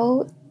it's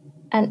so,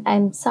 and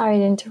I'm sorry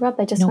to interrupt,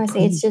 I just no, want to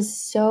say it's please.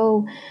 just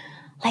so,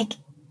 like,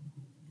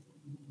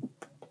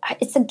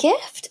 it's a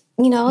gift,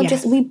 just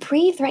Yes. we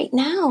breathe right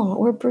now.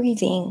 We're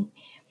breathing.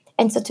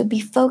 And so to be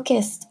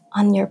focused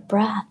on your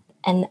breath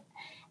and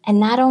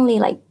not only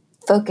like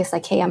focus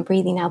like, hey, I'm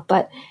breathing out,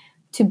 but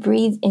to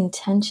breathe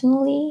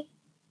intentionally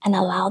and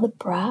allow the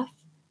breath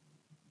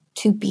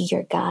to be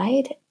your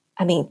guide.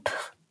 I mean,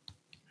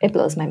 it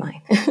blows my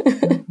mind.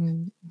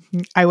 Mm-hmm.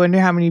 I wonder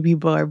how many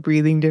people are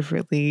breathing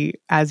differently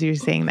as you're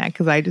saying that,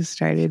 because I just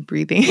started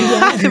breathing.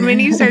 Yeah. The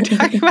minute you start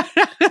talking about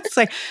it, it's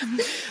like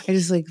I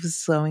just like was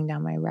slowing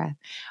down my breath.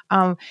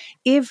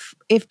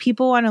 If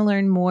people want to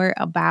learn more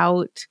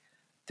about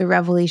the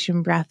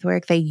revelation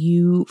breathwork that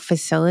you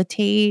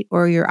facilitate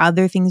or your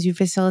other things you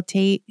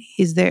facilitate,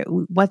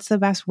 what's the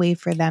best way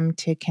for them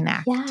to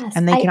connect? Yes.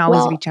 And they can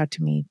always reach out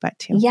to me, but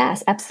too.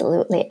 Yes,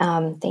 absolutely.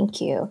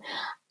 Thank you.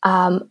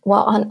 Well,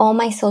 on all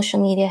my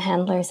social media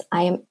handlers,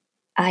 I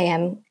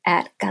am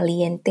at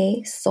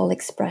Caliente Soul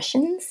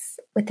Expressions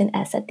with an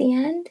S at the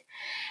end.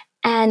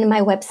 And my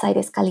website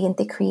is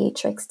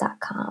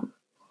calientecreatrix.com.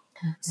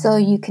 Mm-hmm. So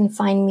you can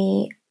find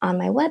me on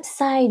my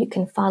website. You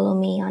can follow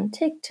me on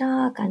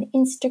TikTok, on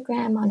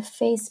Instagram, on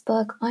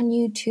Facebook, on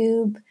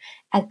YouTube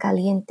at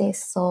Caliente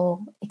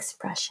Soul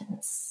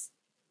Expressions.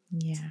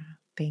 Yeah,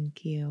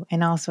 thank you.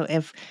 And also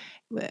if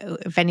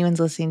anyone's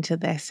listening to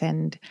this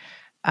and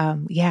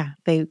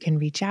they can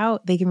reach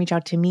out. They can reach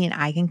out to me and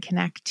I can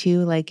connect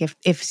too. Like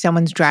if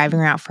someone's driving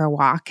her out for a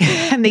walk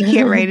and they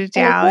can't write it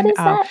down. Like, what is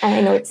that? And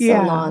I know it's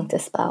so long to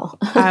spell.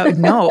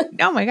 No.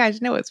 Oh my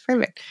gosh. No, it's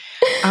perfect.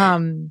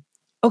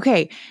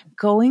 Okay.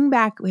 Going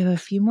back, we have a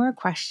few more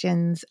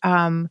questions.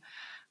 I'm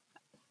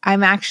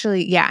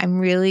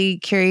really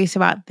curious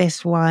about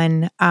this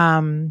one.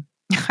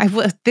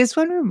 This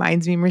one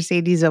reminds me,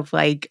 Mercedes, of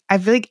like, I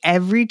feel like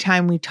every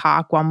time we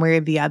talk one way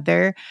or the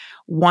other,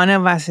 one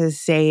of us is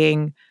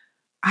saying,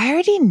 I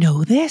already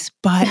know this,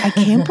 but I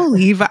can't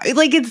believe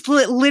it's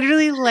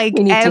literally like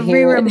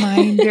every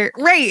reminder,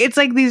 right? It's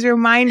like these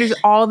reminders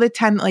all the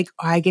time, like,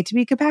 oh, I get to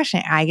be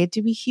compassionate. I get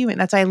to be human.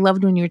 That's why I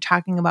loved when you were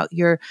talking about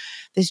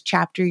this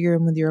chapter you're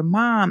in with your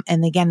mom.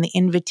 And again, the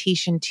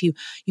invitation to,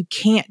 you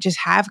can't just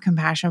have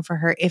compassion for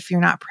her if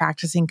you're not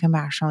practicing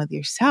compassion with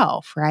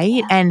yourself, right?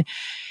 Yeah. And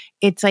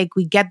it's like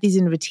we get these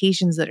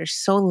invitations that are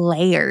so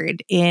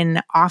layered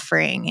in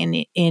offering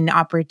and in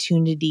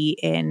opportunity,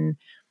 in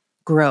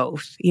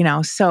growth,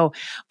 So,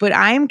 but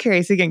I'm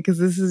curious again, because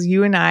this is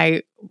you and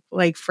I,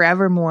 like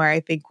forevermore,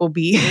 I think we'll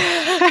be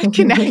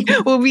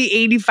we'll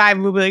be 85.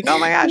 We'll be like, oh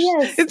my gosh,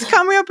 yes, it's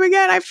coming up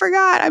again. I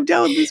forgot. I've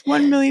dealt with this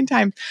 1 million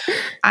times.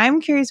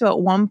 I'm curious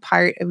about one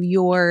part of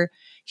your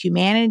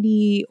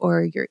humanity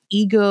or your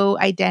ego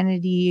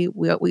identity.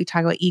 We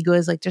talk about ego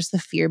as like just the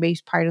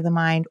fear-based part of the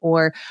mind,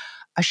 or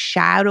a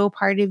shadow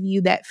part of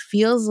you that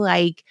feels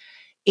like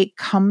it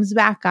comes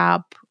back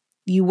up.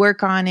 You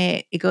work on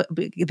it,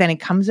 then it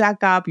comes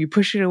back up, you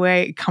push it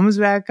away, it comes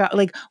back up.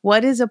 Like,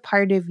 what is a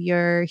part of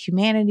your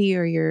humanity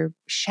or your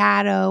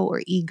shadow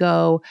or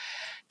ego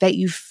that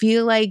you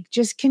feel like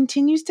just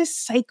continues to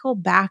cycle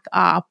back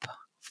up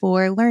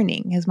for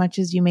learning, as much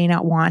as you may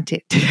not want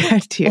it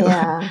to?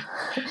 Yeah.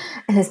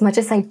 And as much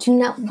as I do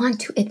not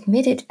want to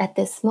admit it at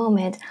this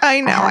moment,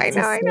 I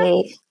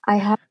know.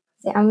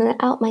 I'm going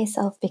to out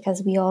myself,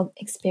 because we all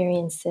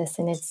experience this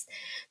and it's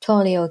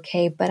totally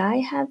okay. But I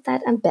have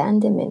that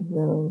abandonment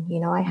wound.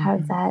 I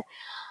have that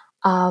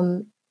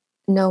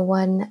no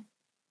one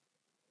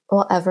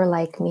will ever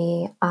like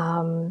me.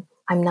 I'm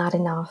not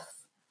enough.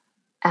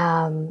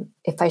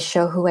 If I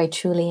show who I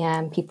truly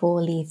am, people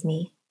will leave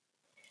me.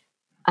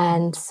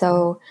 And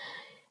so,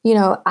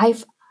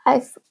 I've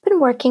been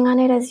working on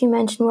it. As you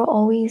mentioned,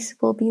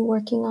 we'll be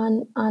working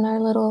on our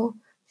little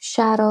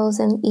shadows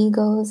and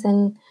egos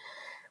and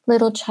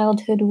little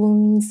childhood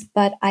wounds.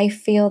 But I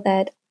feel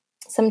that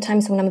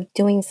sometimes when I'm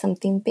doing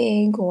something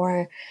big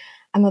or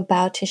I'm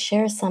about to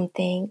share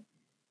something,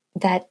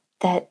 that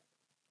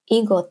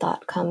ego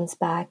thought comes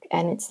back,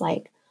 and it's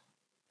like,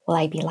 will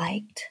I be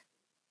liked?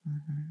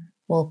 Mm-hmm.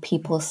 Will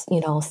people,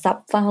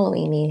 stop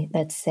following me?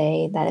 Let's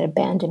say that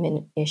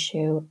abandonment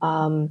issue.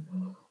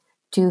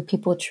 Do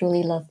people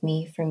truly love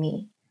me for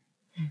me?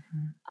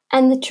 Mm-hmm.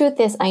 And the truth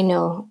is, I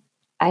know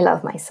I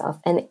love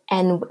myself, and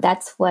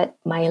that's what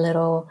my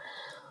little.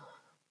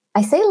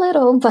 I say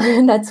little,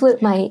 but that's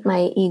what my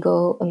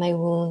ego and my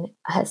wound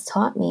has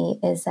taught me,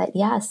 is that,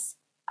 yes,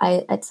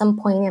 at some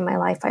point in my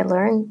life, I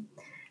learned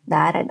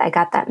that I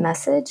got that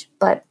message,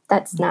 but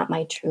that's not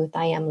my truth.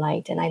 I am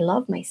liked and I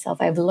love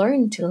myself. I've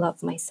learned to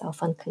love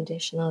myself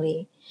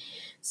unconditionally.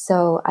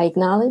 So I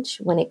acknowledge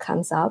when it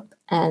comes up.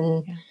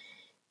 And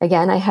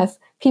again, I have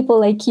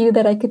people like you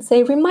that I could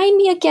say, remind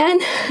me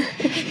again.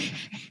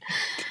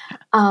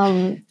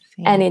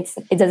 and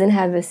it doesn't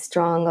have as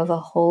strong of a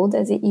hold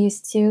as it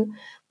used to.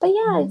 But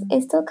yeah, Mm-hmm.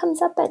 it still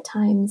comes up at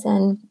times.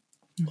 And,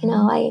 you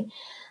know,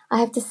 I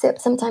have to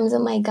sit sometimes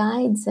with my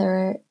guides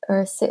or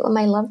sit with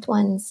my loved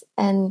ones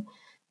and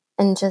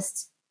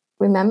just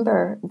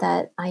remember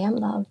that I am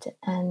loved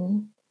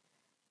and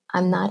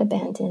I'm not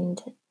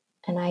abandoned,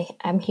 and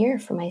I'm here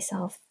for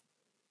myself,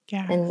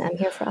 and I'm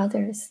here for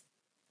others,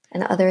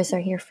 and others are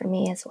here for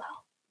me as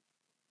well.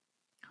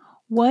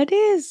 What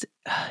is,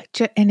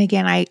 and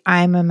again,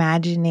 I'm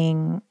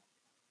imagining,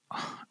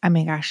 oh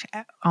my gosh,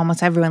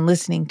 almost everyone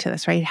listening to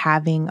this, right?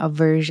 Having a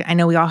version. I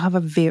know we all have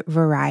a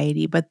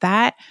variety, but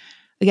that,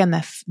 again,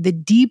 the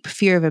deep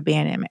fear of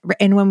abandonment.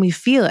 And when we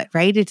feel it,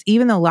 right? It's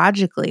even though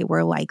logically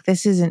we're like,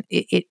 this isn't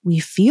it, we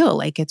feel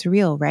like it's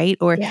real, right?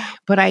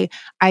 But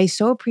I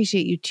so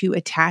appreciate you too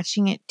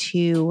attaching it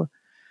to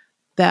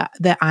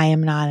the I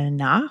am not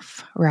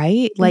enough,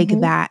 right? Like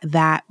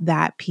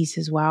that piece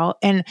as well.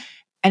 And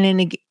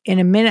in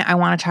a minute, I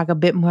want to talk a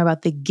bit more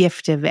about the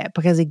gift of it,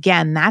 because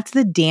again, that's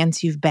the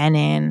dance you've been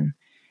in.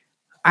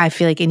 I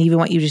feel like, and even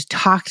what you just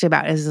talked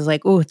about is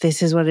like, oh,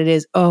 this is what it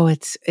is. Oh,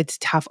 it's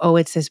tough. Oh,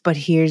 it's this, but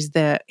here's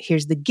the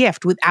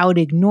gift without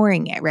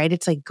ignoring it, right?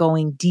 It's like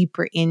going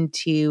deeper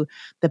into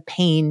the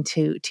pain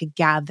to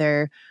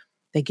gather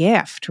the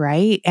gift,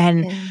 right?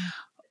 And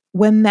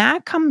when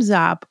that comes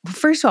up,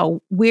 first of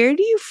all, where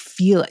do you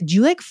feel it? Do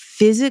you like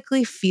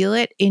physically feel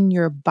it in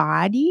your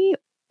body?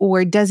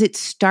 Or does it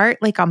start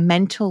like a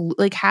mental,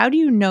 like how do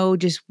you know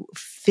just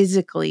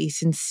physically,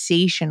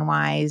 sensation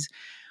wise,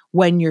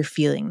 when you're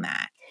feeling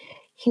that?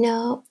 You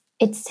know,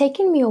 it's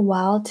taken me a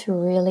while to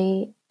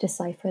really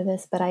decipher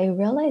this, but I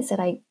realize that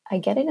I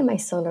get it in my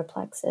solar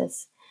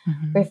plexus,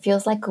 where it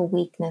feels like a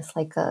weakness,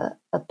 like a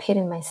pit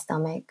in my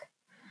stomach.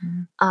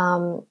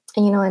 And,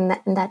 you know,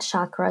 and that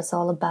chakra is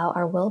all about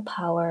our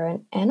willpower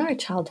and our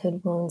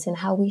childhood wounds and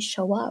how we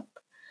show up,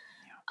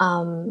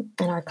 and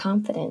our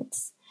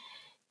confidence.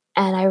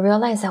 And I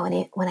realize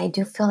that when I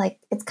do feel like,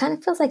 it kind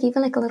of feels like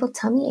even like a little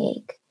tummy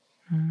ache.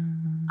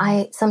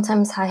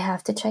 Sometimes I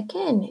have to check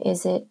in.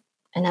 Is it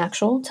an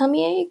actual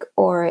tummy ache,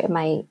 or am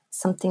I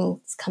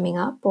something's coming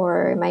up,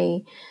 or am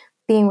I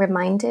being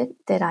reminded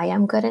that I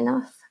am good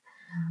enough?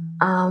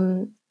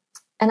 And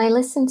I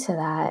listen to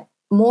that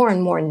more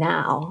and more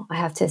now. I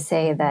have to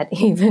say that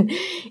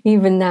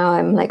even now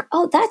I'm like,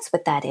 oh, that's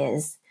what that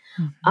is.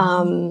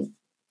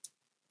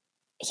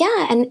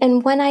 Yeah,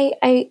 and when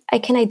I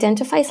can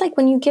identify, it's like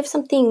when you give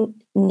something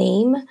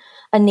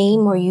a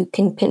name, or you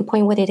can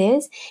pinpoint what it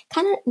is,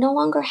 kind of no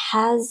longer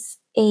has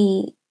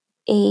a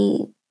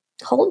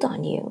hold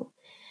on you.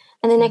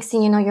 And the next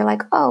thing you know, you're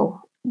like,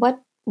 oh,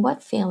 what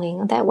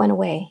feeling? That went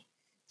away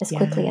as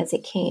quickly as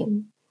it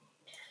came.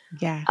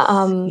 Yes.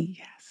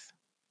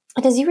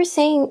 Because you were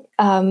saying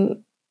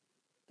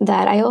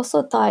that, I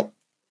also thought,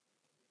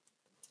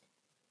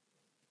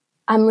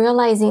 I'm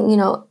realizing, you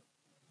know,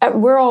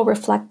 we're all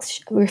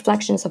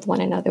reflections of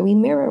one another. We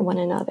mirror one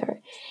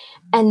another.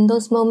 And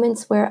those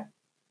moments where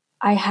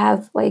I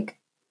have like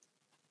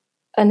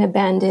an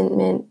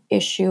abandonment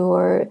issue,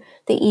 or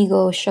the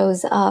ego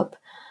shows up,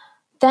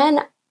 then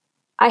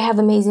I have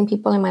amazing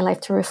people in my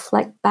life to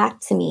reflect back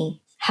to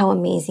me how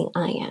amazing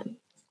I am.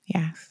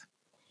 Yes.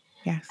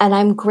 And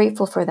I'm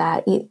grateful for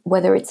that,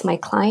 whether it's my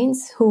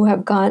clients who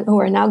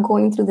are now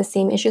going through the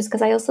same issues,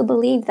 because I also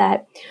believe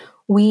that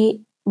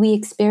we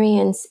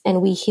experience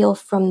and we heal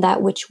from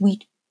that which we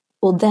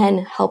will then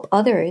help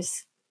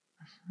others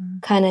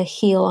kind of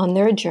heal on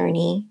their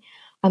journey.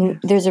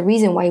 There's a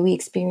reason why we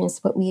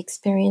experience what we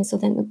experience. So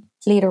then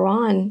later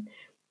on,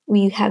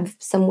 we have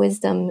some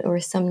wisdom or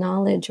some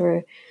knowledge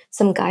or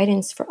some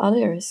guidance for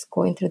others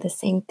going through the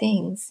same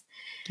things.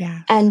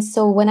 Yes. And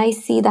so when I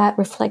see that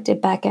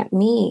reflected back at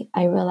me,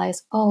 I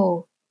realize,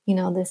 oh, you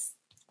know, this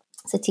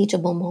is a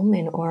teachable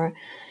moment, or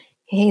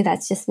hey,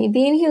 that's just me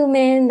being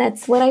human.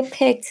 That's what I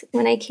picked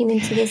when I came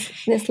into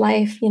this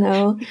life. You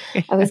know,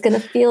 I was going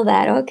to feel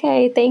that.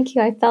 Okay, thank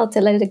you. I felt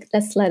it.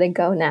 Let's let it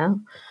go now.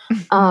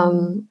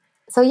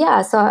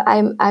 So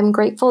I'm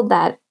grateful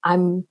that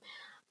I'm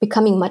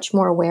becoming much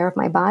more aware of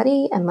my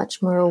body and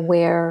much more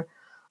aware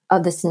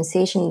of the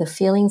sensation, the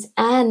feelings,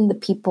 and the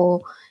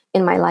people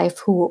in my life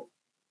who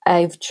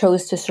I've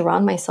chose to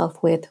surround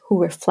myself with, who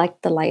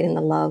reflect the light and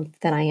the love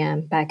that I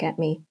am back at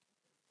me.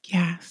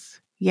 Yes.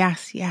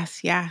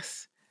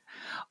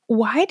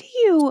 Why do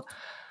you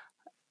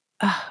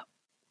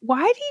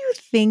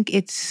think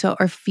it's so,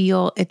 or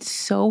feel it's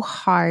so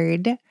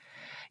hard?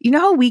 You know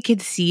how we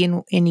could see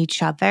in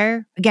each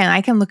other? Again,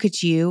 I can look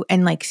at you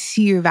and like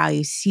see your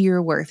value, see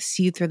your worth,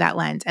 see you through that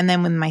lens. And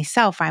then with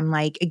myself, I'm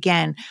like,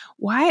 again,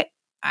 why?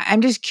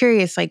 I'm just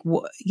curious, like,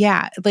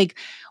 like,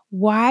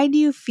 why do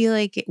you feel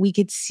like we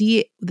could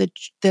see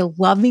the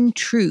loving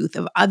truth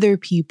of other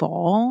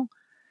people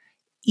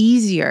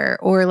easier,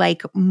 or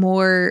like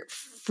more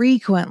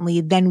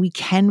frequently than we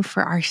can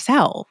for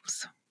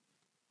ourselves?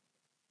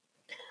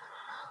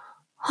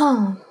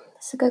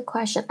 That's a good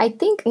question. I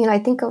think, I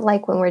think of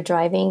like when we're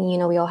driving,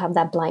 we all have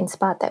that blind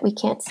spot that we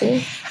can't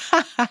see.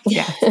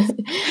 Yes.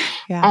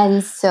 Yeah.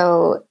 And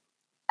so,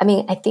 I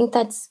mean, I think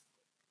that's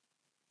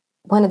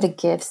one of the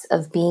gifts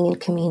of being in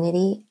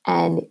community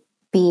and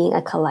being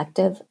a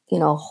collective,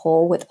 a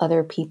whole with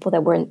other people,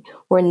 that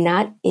we're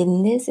not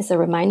in this. It's a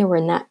reminder we're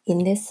not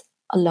in this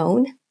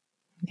alone.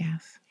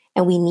 Yes.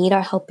 And we need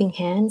our helping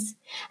hands.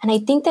 And I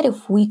think that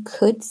if we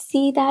could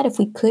see that, if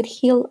we could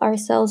heal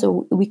ourselves,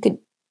 or we could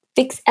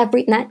fix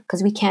not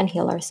because we can't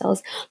heal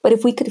ourselves, but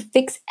if we could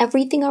fix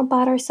everything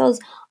about ourselves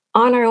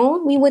on our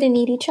own, we wouldn't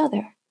need each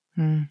other.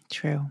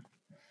 True.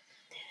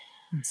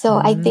 So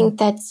I think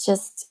that's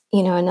just,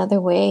 another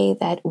way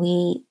that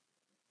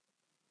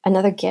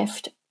another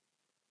gift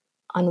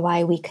on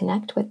why we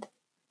connect with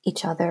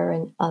each other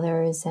and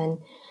others, and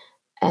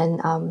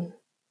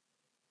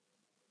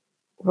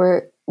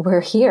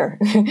we're here.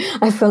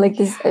 I feel like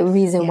there's a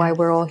reason why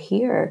we're all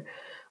here.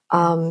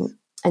 And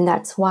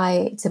that's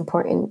why it's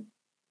important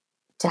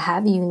to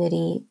have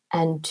unity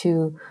and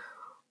to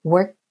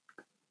work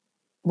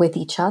with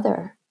each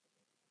other,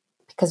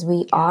 because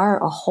we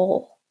are a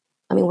whole.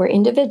 I mean, we're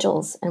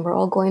individuals and we're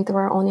all going through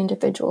our own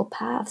individual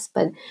paths,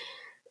 but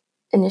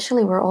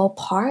initially we're all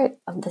part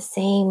of the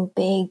same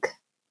big,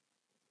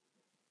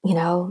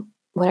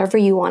 whatever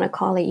you want to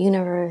call it,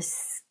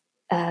 universe,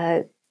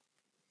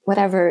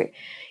 whatever,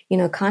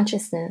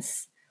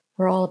 consciousness.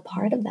 We're all a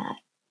part of that.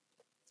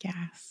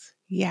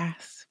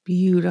 Yes.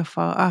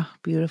 Beautiful. Oh,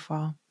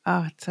 beautiful.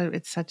 Oh,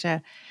 it's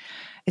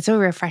so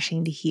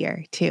refreshing to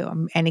hear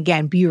too. And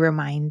again, be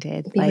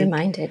reminded.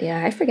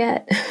 Yeah, I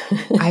forget.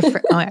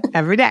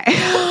 Every day.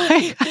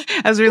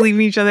 As we're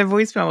leaving each other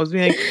voicemails,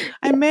 being like,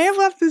 I may have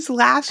left this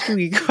last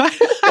week.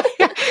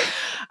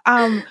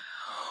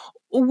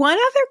 One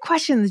other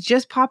question that's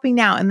just popping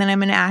out, and then I'm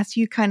going to ask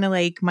you kind of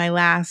like my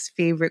last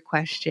favorite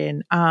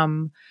question.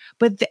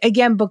 But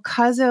again,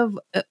 because of,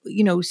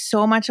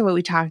 so much of what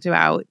we talked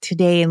about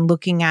today and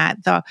looking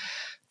at the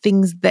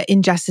things, the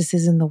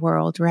injustices in the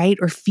world, right?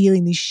 Or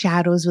feeling these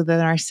shadows within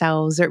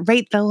ourselves, or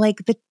right.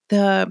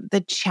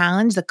 The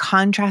challenge, the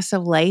contrast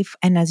of life.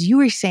 And as you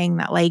were saying,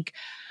 that like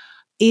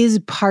is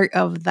part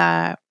of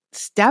the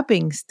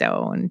stepping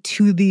stone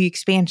to the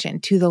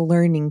expansion, to the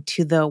learning,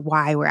 to the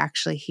why we're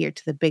actually here,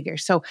 to the bigger.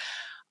 So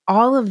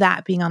all of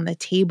that being on the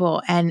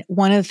table. And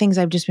one of the things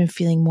I've just been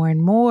feeling more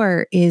and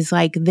more is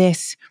like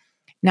this,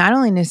 not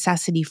only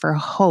necessity for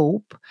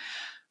hope,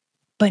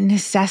 but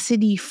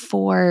necessity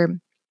for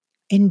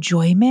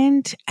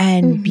enjoyment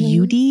and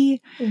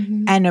beauty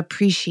and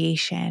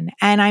appreciation.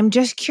 And I'm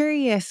just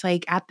curious,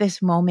 like at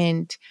this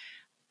moment,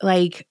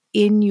 like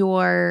in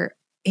your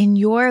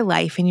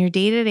life, in your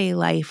day-to-day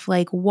life,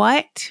 like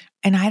what,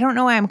 and I don't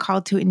know why I'm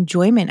called to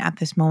enjoyment at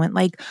this moment,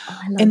 like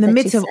in the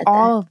midst of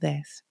all of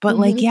this, but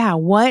like,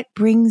 what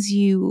brings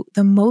you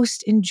the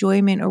most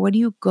enjoyment, or what do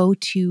you go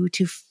to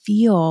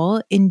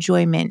feel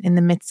enjoyment in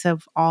the midst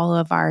of all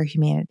of our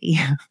humanity?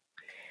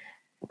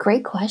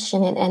 Great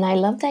question. And I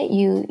love that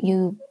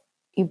you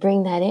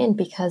bring that in,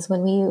 because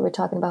when we were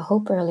talking about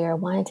hope earlier, I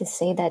wanted to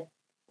say that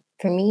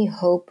for me,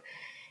 hope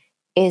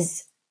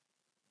is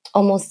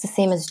almost the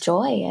same as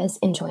joy, as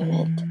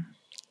enjoyment.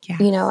 Yes.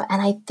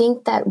 And I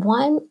think that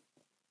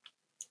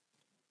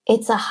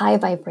it's a high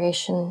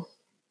vibration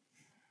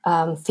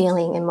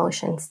feeling,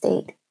 emotion,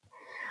 state.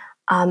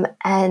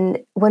 And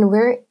when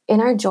we're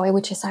in our joy,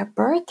 which is our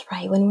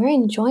birthright, when we're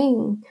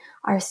enjoying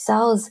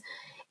ourselves,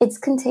 it's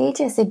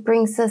contagious. It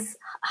brings us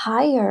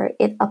higher.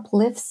 It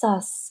uplifts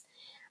us.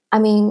 I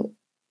mean,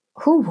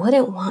 who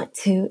wouldn't want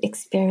to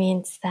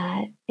experience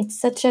that? It's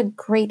such a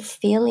great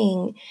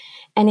feeling,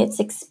 and it's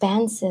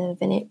expansive,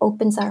 and it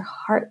opens our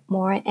heart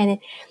more. And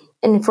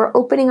if we're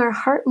opening our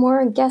heart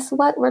more, guess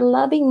what? We're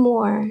loving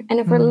more. And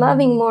if we're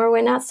loving more,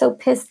 we're not so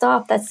pissed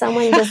off that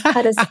someone just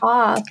cut us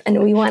off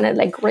and we want to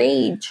like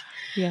rage.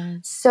 Yeah.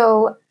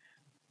 So,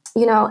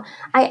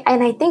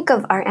 I think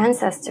of our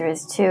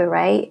ancestors too,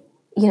 right?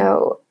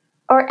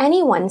 Or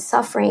anyone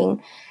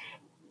suffering.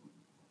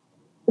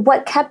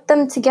 What kept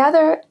them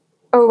together,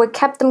 or what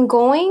kept them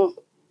going,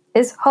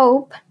 is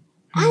hope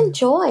and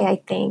joy,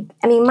 I think.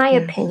 I mean, my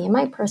opinion,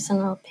 my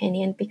personal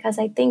opinion, because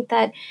I think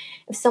that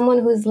if someone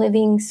who's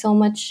living so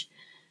much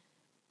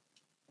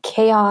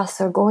chaos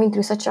or going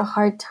through such a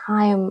hard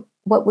time,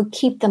 what would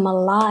keep them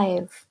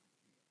alive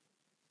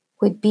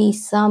would be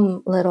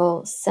some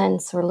little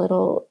sense or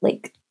little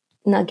like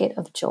nugget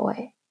of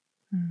joy.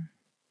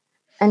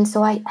 And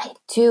so I'm,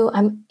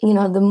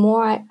 the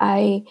more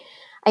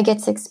I get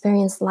to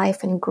experience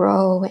life and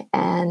grow,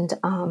 and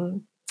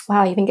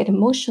wow, I even get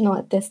emotional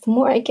at this. The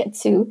more I get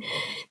to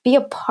be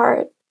a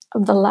part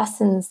of the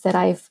lessons that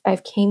I've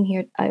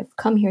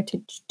come here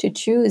to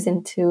choose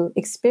and to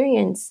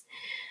experience,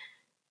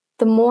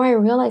 the more I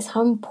realize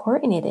how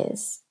important it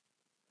is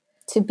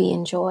to be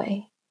in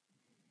joy,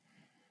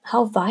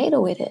 how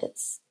vital it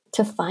is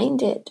to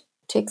find it,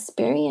 to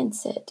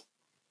experience it,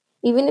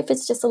 even if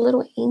it's just a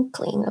little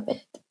inkling of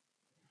it,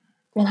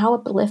 and how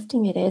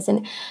uplifting it is,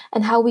 and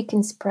how we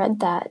can spread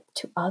that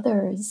to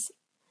others.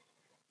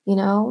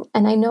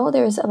 And I know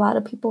there's a lot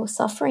of people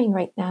suffering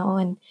right now,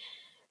 and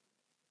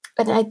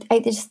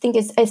I just think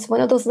it's one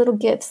of those little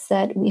gifts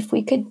that if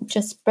we could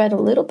just spread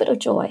a little bit of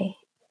joy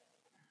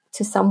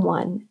to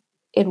someone,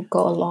 it would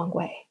go a long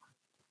way.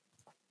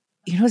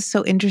 what's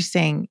so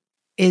interesting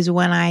is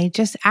when I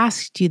just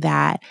asked you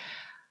that,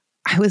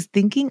 I was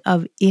thinking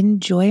of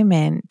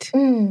enjoyment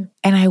Mm,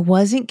 and I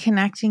wasn't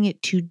connecting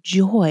it to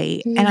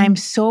joy. And I'm mm,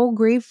 so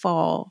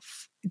grateful.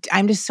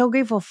 I'm just so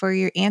grateful for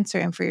your answer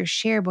and for your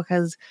share,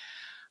 because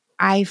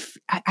I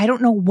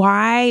don't know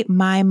why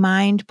my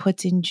mind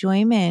puts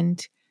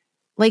enjoyment,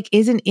 like,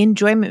 isn't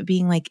enjoyment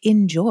being like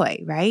enjoy,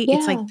 right?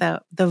 It's like yeah,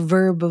 the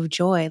verb of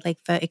joy, like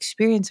the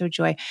experience of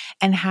joy.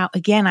 And how,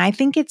 again, I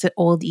think it's an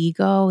old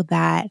ego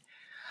that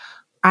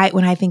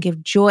when I think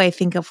of joy, I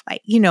think of,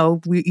 like,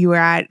 you were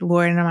at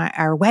Lauren and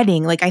our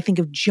wedding. Like, I think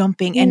of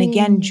jumping. And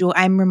again, mm, joy,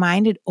 I'm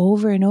reminded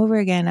over and over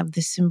again of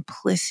the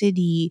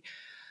simplicity,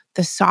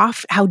 the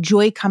soft, how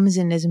joy comes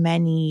in as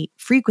many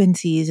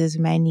frequencies, as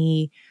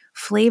many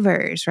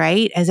flavors,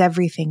 right? As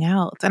everything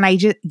else. And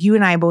you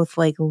and I both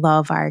like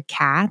love our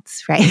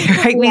cats, right?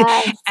 Right.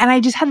 yes, And I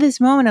just had this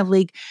moment of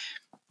like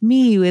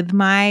me with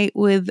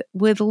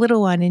with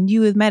little one, and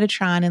you with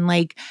Metatron, and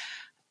like,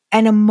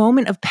 and a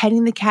moment of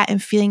petting the cat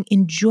and feeling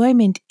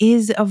enjoyment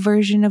is a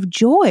version of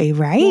joy,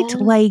 right? yeah,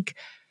 Like,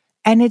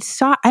 and it's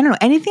so, I don't know,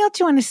 anything else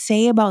you want to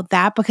say about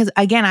that? Because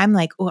again, I'm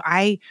like,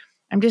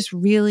 I'm just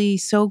really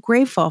so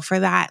grateful for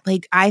that.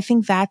 Like, I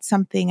think that's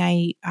something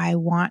I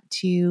want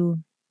to,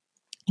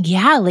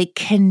 yeah, like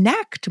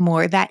connect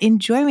more. That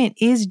enjoyment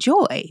is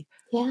joy.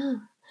 yeah.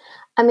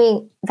 I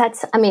mean,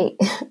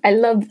 I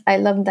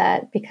love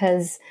that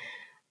because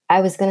I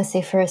was going to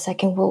say for a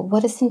second, well,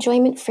 what is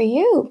enjoyment for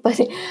you? But,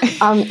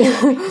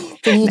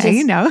 but you Now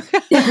you just, know.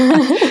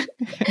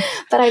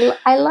 but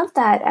I love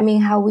that. I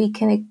mean, how we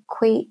can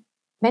equate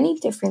many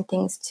different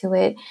things to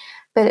it.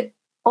 But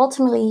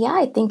ultimately, yeah,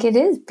 I think it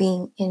is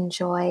being in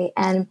joy.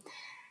 And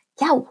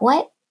yeah,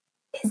 what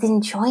is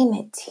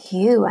enjoyment to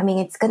you? I mean,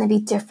 it's going to be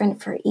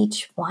different for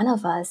each one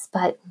of us,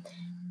 but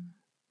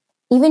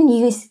even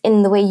you,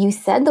 in the way you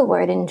said the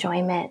word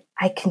enjoyment,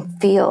 I can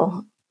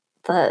feel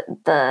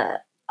the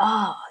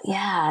oh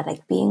yeah,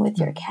 like being with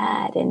your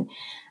cat, and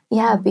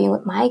yeah, being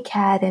with my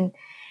cat,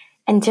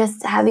 and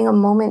just having a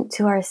moment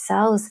to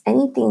ourselves,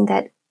 anything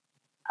that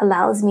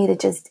allows me to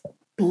just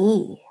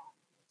be,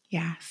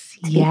 Yes.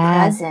 to be Yeah,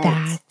 present,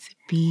 that's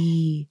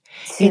B.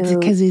 It's to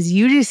because, as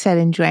you just said,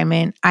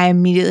 enjoyment, I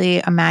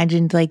immediately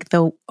imagined like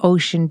the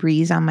ocean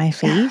breeze on my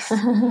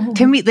face.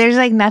 To me, there's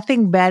like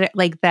nothing better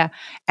like the,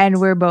 and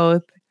we're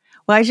both,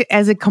 well,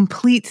 as a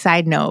complete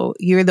side note,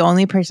 you're the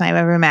only person I've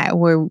ever met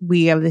where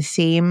we have the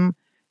same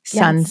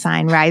sun yes,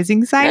 sign,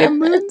 rising sign, and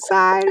moon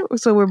sign.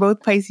 So we're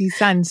both Pisces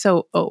sun,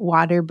 so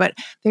water. But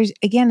there's,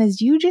 again,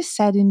 as you just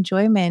said,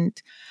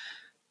 enjoyment,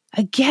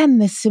 again,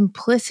 the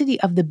simplicity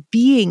of the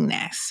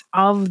beingness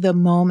of the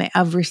moment,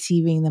 of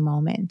receiving the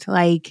moment.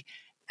 Like,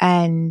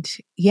 and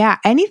yeah,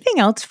 anything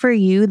else for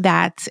you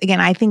that's,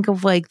 again, I think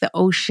of like the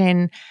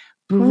ocean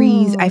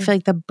breeze. I mm, feel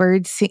like the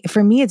birds sing.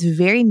 For me, it's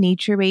very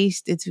nature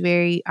based. It's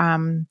very,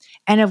 and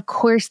of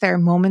course, there are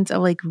moments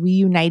of like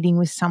reuniting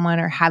with someone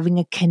or having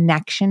a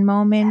connection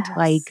moment.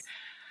 Like, yes,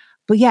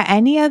 but yeah,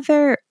 any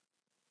other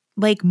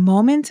like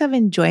moments of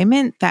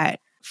enjoyment that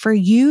for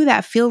you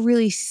that feel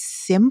really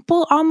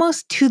simple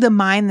almost to the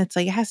mind, that's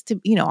like, it has to,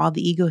 all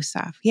the ego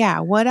stuff. Yeah.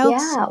 What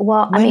else? yeah.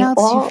 Well, I When mean,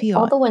 else do you all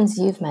feel it? the ones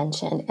you've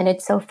mentioned, and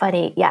it's so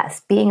funny.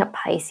 Yes, being a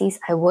Pisces,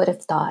 I would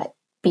have thought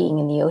being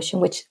in the ocean,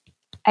 which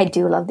I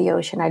do love the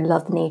ocean. I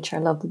love nature. I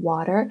love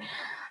water.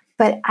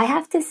 But I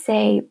have to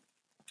say,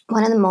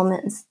 one of the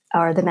moments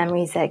or the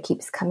memories that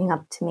keeps coming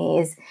up to me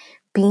is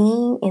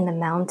being in the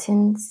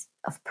mountains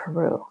of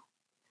Peru.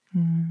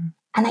 Mm,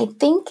 And I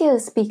think it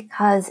was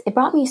because it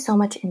brought me so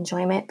much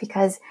enjoyment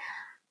because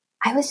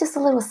I was just a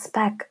little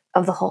speck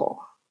of the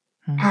whole.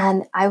 mm,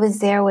 And I was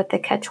there with the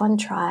Quechuan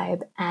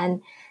tribe,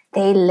 and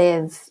they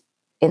live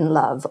in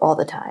love all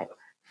the time.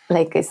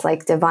 Like it's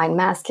like divine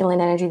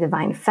masculine energy,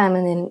 divine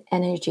feminine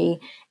energy.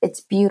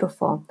 It's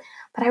beautiful.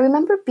 But I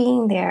remember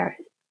being there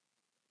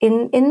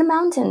in the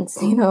mountains,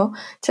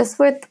 just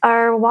with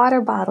our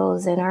water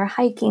bottles and our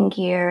hiking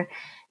gear,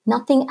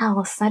 nothing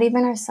else, not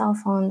even our cell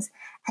phones,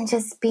 and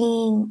just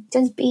being,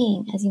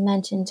 as you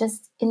mentioned,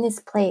 just in this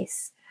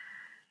place,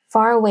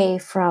 far away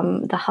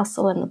from the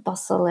hustle and the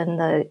bustle and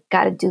the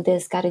gotta do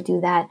this, gotta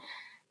do that,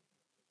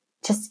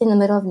 just in the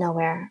middle of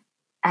nowhere,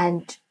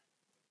 and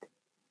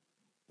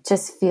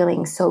just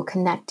feeling so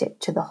connected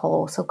to the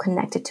whole, so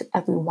connected to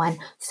everyone,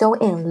 so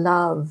in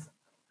love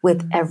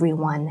with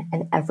everyone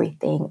and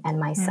everything and mm,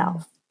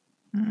 myself.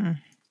 mm,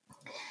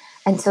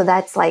 And so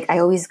that's like, I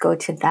always go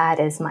to that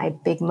as my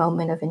big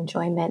moment of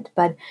enjoyment.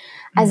 But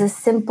as mm, a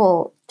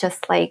simple,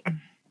 just like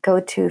go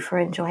to for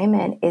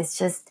enjoyment is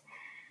just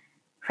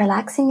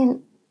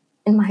relaxing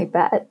in my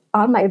bed,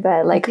 on my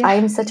bed. Like yeah. I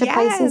am such a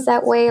Pisces Yes.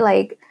 that way.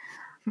 Like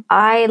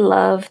I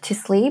love to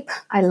sleep.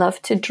 I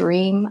love to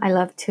dream. I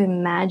love to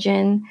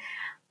imagine.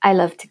 I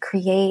love to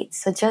create.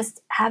 So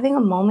just having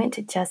a moment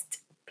to just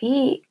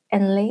be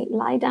and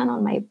lie down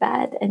on my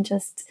bed and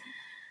just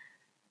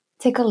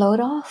take a load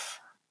off.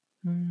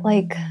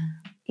 Like,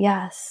 Mm,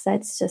 yes,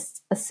 that's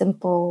just a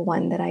simple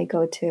one that I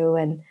go to.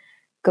 And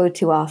go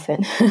to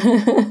often.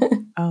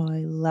 Oh,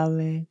 I love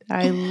it.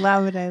 I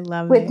love it. I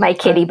love With it. my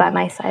kitty by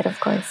my side, of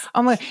course.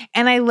 Oh my!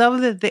 And I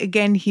love that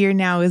again here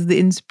now is the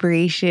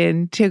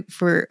inspiration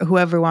for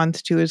whoever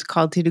wants to is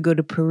called to go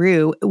to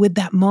Peru. With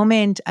that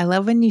moment, I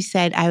love when you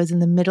said I was in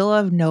the middle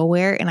of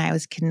nowhere and I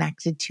was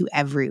connected to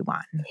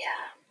everyone.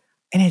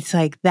 Yeah. And it's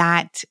like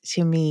that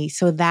to me.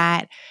 So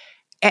that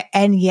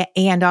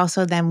and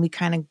also then we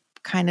kind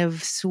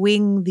of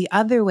swing the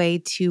other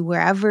way to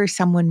wherever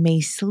someone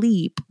may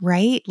sleep,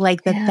 right?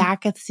 Like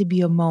that gets to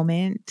be a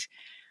moment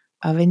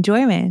of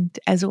enjoyment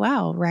as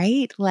well,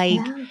 right? Like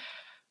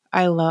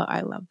I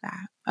love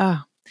that.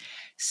 Oh,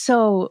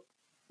 so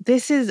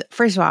this is,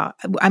 first of all,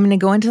 I'm going to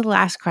go into the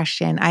last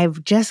question.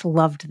 I've just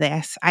loved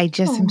this. I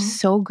just am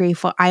so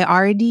grateful.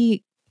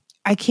 I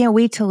can't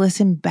wait to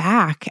listen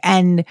back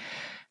and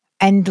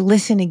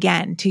listen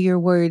again to your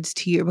words,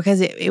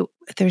 because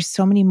there's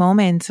so many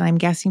moments, and I'm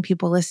guessing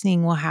people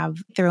listening will have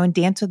their own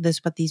dance with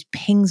this, but these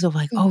pings of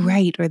like, oh,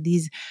 right. Or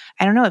these,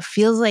 I don't know, it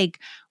feels like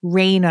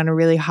rain on a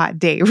really hot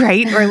day,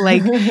 right?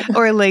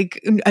 Or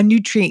like a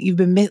nutrient you've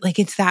been like,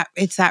 it's that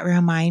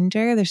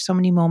reminder. There's so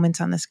many moments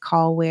on this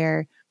call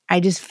where I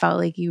just felt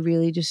like you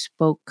really just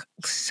spoke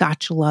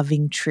such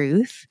loving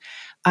truth.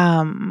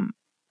 And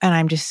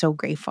I'm just so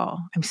grateful.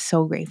 I'm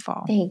so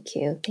grateful. Thank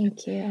you.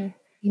 Thank you.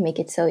 You make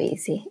it so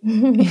easy.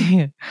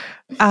 My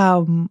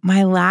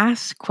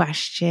last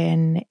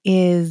question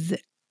is,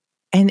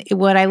 and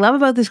what I love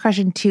about this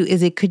question too,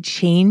 is it could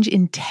change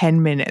in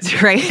 10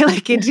 minutes, right?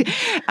 Like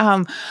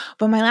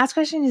but my last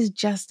question is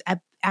just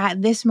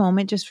at this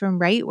moment, just from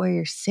right where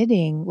you're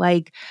sitting,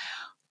 like,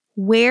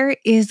 where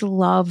is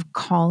love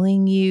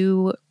calling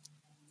you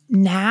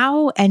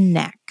now and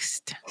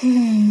next?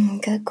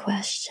 Good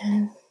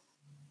question.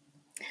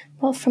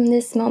 Well, from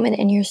this moment,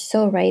 and you're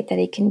so right that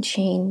it can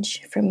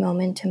change from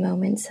moment to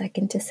moment,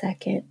 second to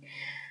second.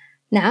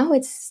 Now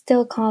it's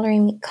still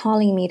calling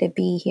me to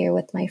be here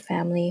with my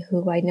family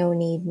who I know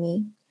need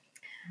me.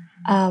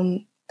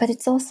 But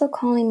it's also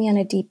calling me on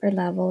a deeper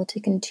level to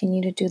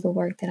continue to do the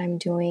work that I'm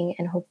doing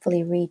and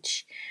hopefully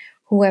reach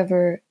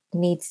whoever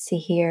needs to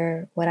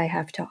hear what I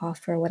have to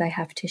offer, what I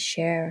have to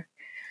share.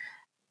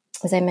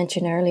 As I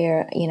mentioned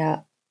earlier,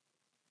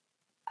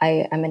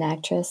 I'm an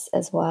actress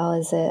as well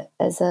as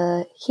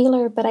a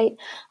healer, but I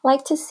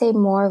like to say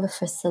more of a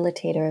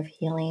facilitator of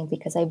healing,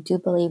 because I do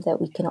believe that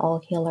we can all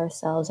heal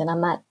ourselves, and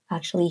I'm not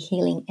actually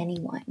healing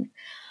anyone.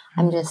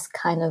 I'm just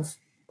kind of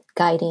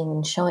guiding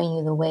and showing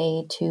you the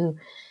way to,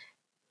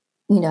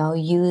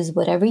 use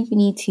whatever you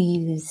need to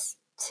use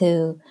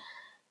to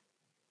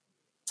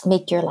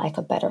make your life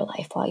a better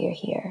life while you're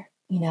here,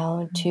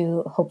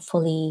 to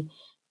hopefully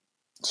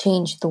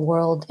change the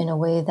world in a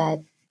way that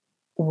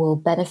will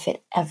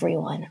benefit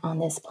everyone on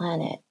this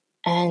planet.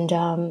 And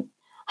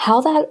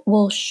how that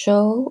will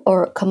show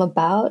or come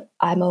about,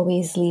 I'm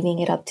always leaving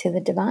it up to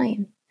the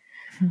divine.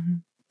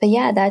 But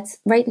yeah, that's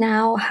right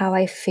now how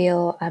I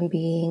feel I'm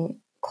being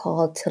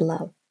called to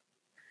love.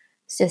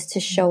 It's just to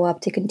show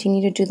up, to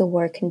continue to do the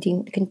work,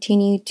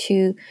 continue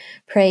to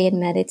pray and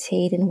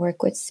meditate and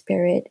work with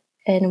spirit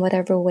in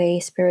whatever way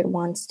spirit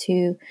wants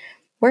to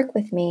work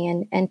with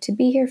me, and to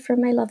be here for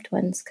my loved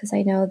ones, because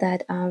I know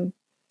that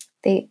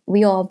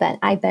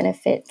I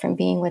benefit from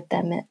being with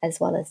them as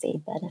well as they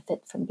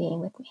benefit from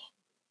being with me.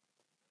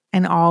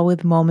 And all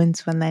with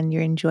moments when then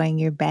you're enjoying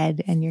your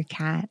bed and your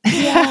cat.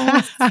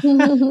 Yes.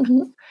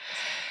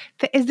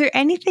 Is there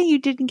anything you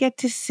didn't get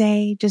to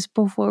say just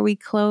before we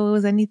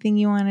close? Anything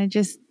you want to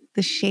just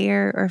to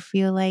share or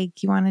feel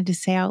like you wanted to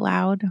say out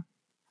loud? Is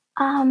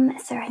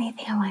there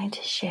anything I wanted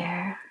to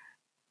share?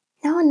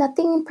 No,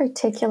 nothing in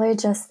particular.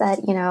 Just that,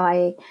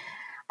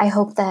 I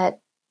hope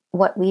that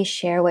what we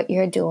share, what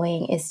you're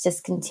doing, is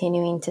just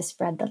continuing to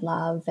spread the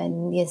love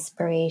and the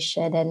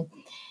inspiration. And,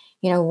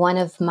 one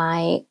of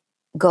my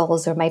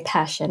goals or my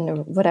passion or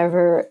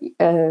whatever,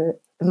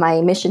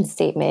 my mission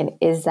statement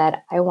is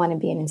that I want to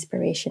be an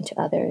inspiration to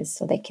others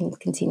so they can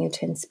continue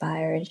to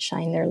inspire and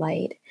shine their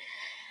light.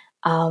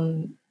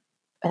 But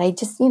I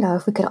just,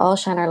 if we could all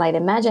shine our light,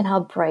 imagine how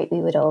bright we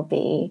would all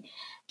be.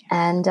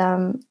 And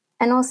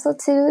also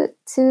to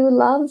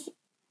love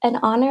and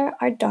honor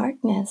our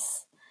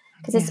darkness,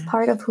 because it's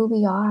part of who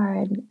we are.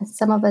 And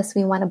some of us,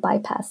 we want to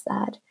bypass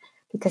that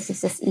because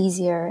it's just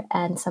easier.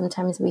 And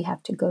sometimes we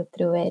have to go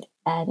through it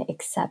and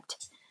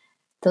accept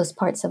those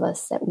parts of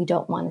us that we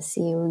don't want to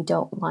see, we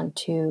don't want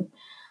to,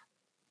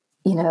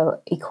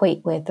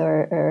 equate with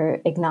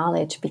or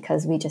acknowledge,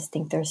 because we just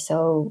think they're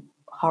so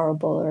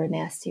horrible or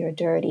nasty or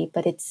dirty.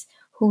 But it's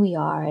who we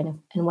are.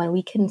 And when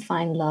we can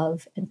find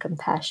love and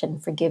compassion,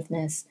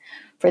 forgiveness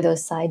for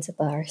those sides of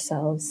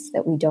ourselves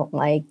that we don't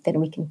like, then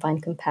we can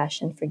find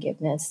compassion,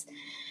 forgiveness,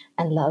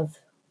 and love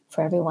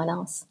for everyone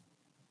else.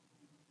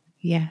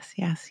 Yes,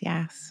 yes,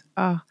 yes.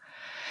 Oh,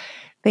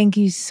 thank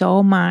you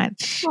so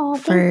much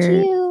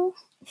Thank you.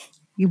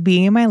 you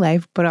being in my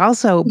life, but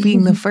also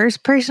being the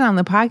first person on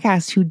the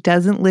podcast who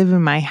doesn't live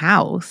in my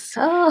house.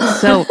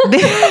 Oh.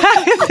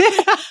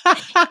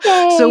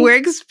 So we're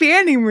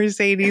expanding,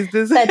 Mercedes.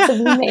 That's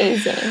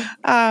amazing.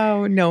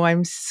 Oh, no,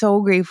 I'm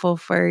so grateful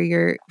for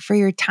your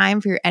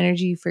time, for your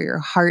energy, for your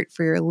heart,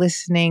 for your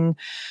listening,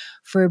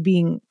 for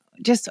being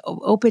just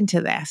open to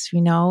this,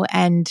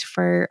 and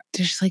for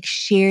just like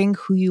sharing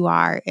who you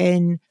are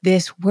in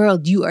this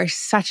world. You are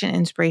such an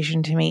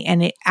inspiration to me,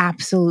 and it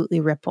absolutely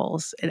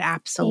ripples. It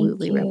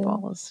absolutely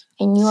ripples.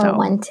 And you are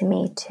one to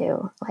me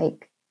too.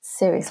 Like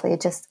seriously,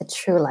 just a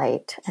true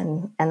light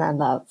and I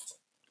love.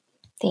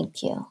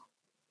 Thank you.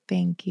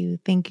 Thank you.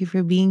 Thank you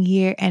for being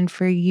here. And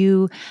for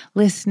you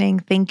listening,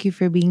 thank you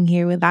for being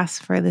here with us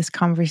for this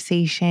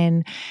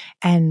conversation.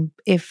 And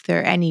if there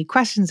are any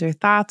questions or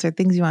thoughts or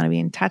things you want to be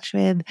in touch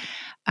with,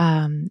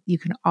 you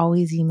can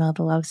always email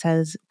the Love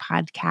Says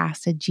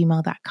podcast at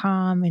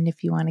gmail.com. And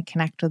if you want to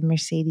connect with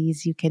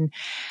Mercedes, you can.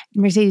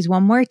 Mercedes,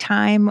 one more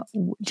time,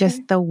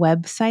 just the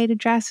website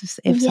address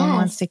if someone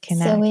wants to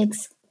connect. So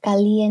it's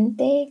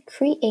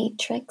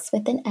calientecreatrix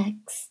with an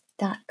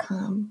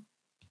X.com.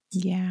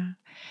 Yeah.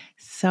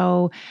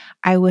 So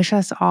I wish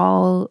us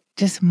all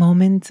just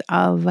moments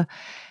of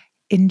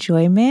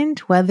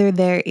enjoyment, whether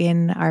they're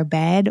in our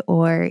bed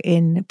or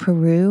in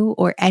Peru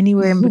or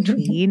anywhere in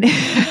between,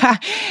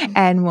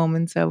 and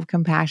moments of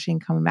compassion,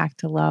 coming back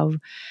to love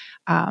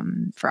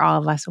for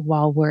all of us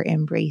while we're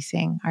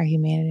embracing our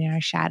humanity and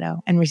our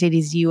shadow. And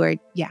Mercedes, you're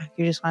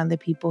just one of the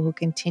people who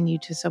continue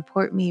to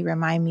support me,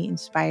 remind me,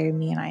 inspire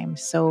me. And I am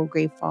so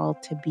grateful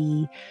to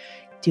be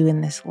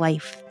doing this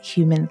life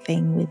human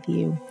thing with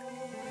you.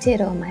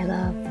 Ditto, my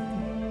love.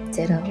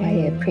 Ditto. Okay. I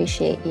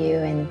appreciate you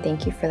and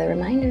thank you for the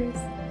reminders.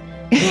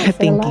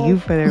 Thank you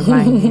for the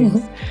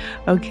reminders.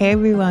 Okay,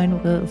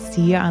 everyone. We'll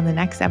see you on the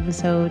next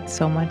episode.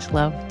 So much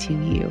love to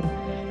you.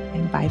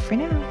 And bye for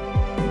now.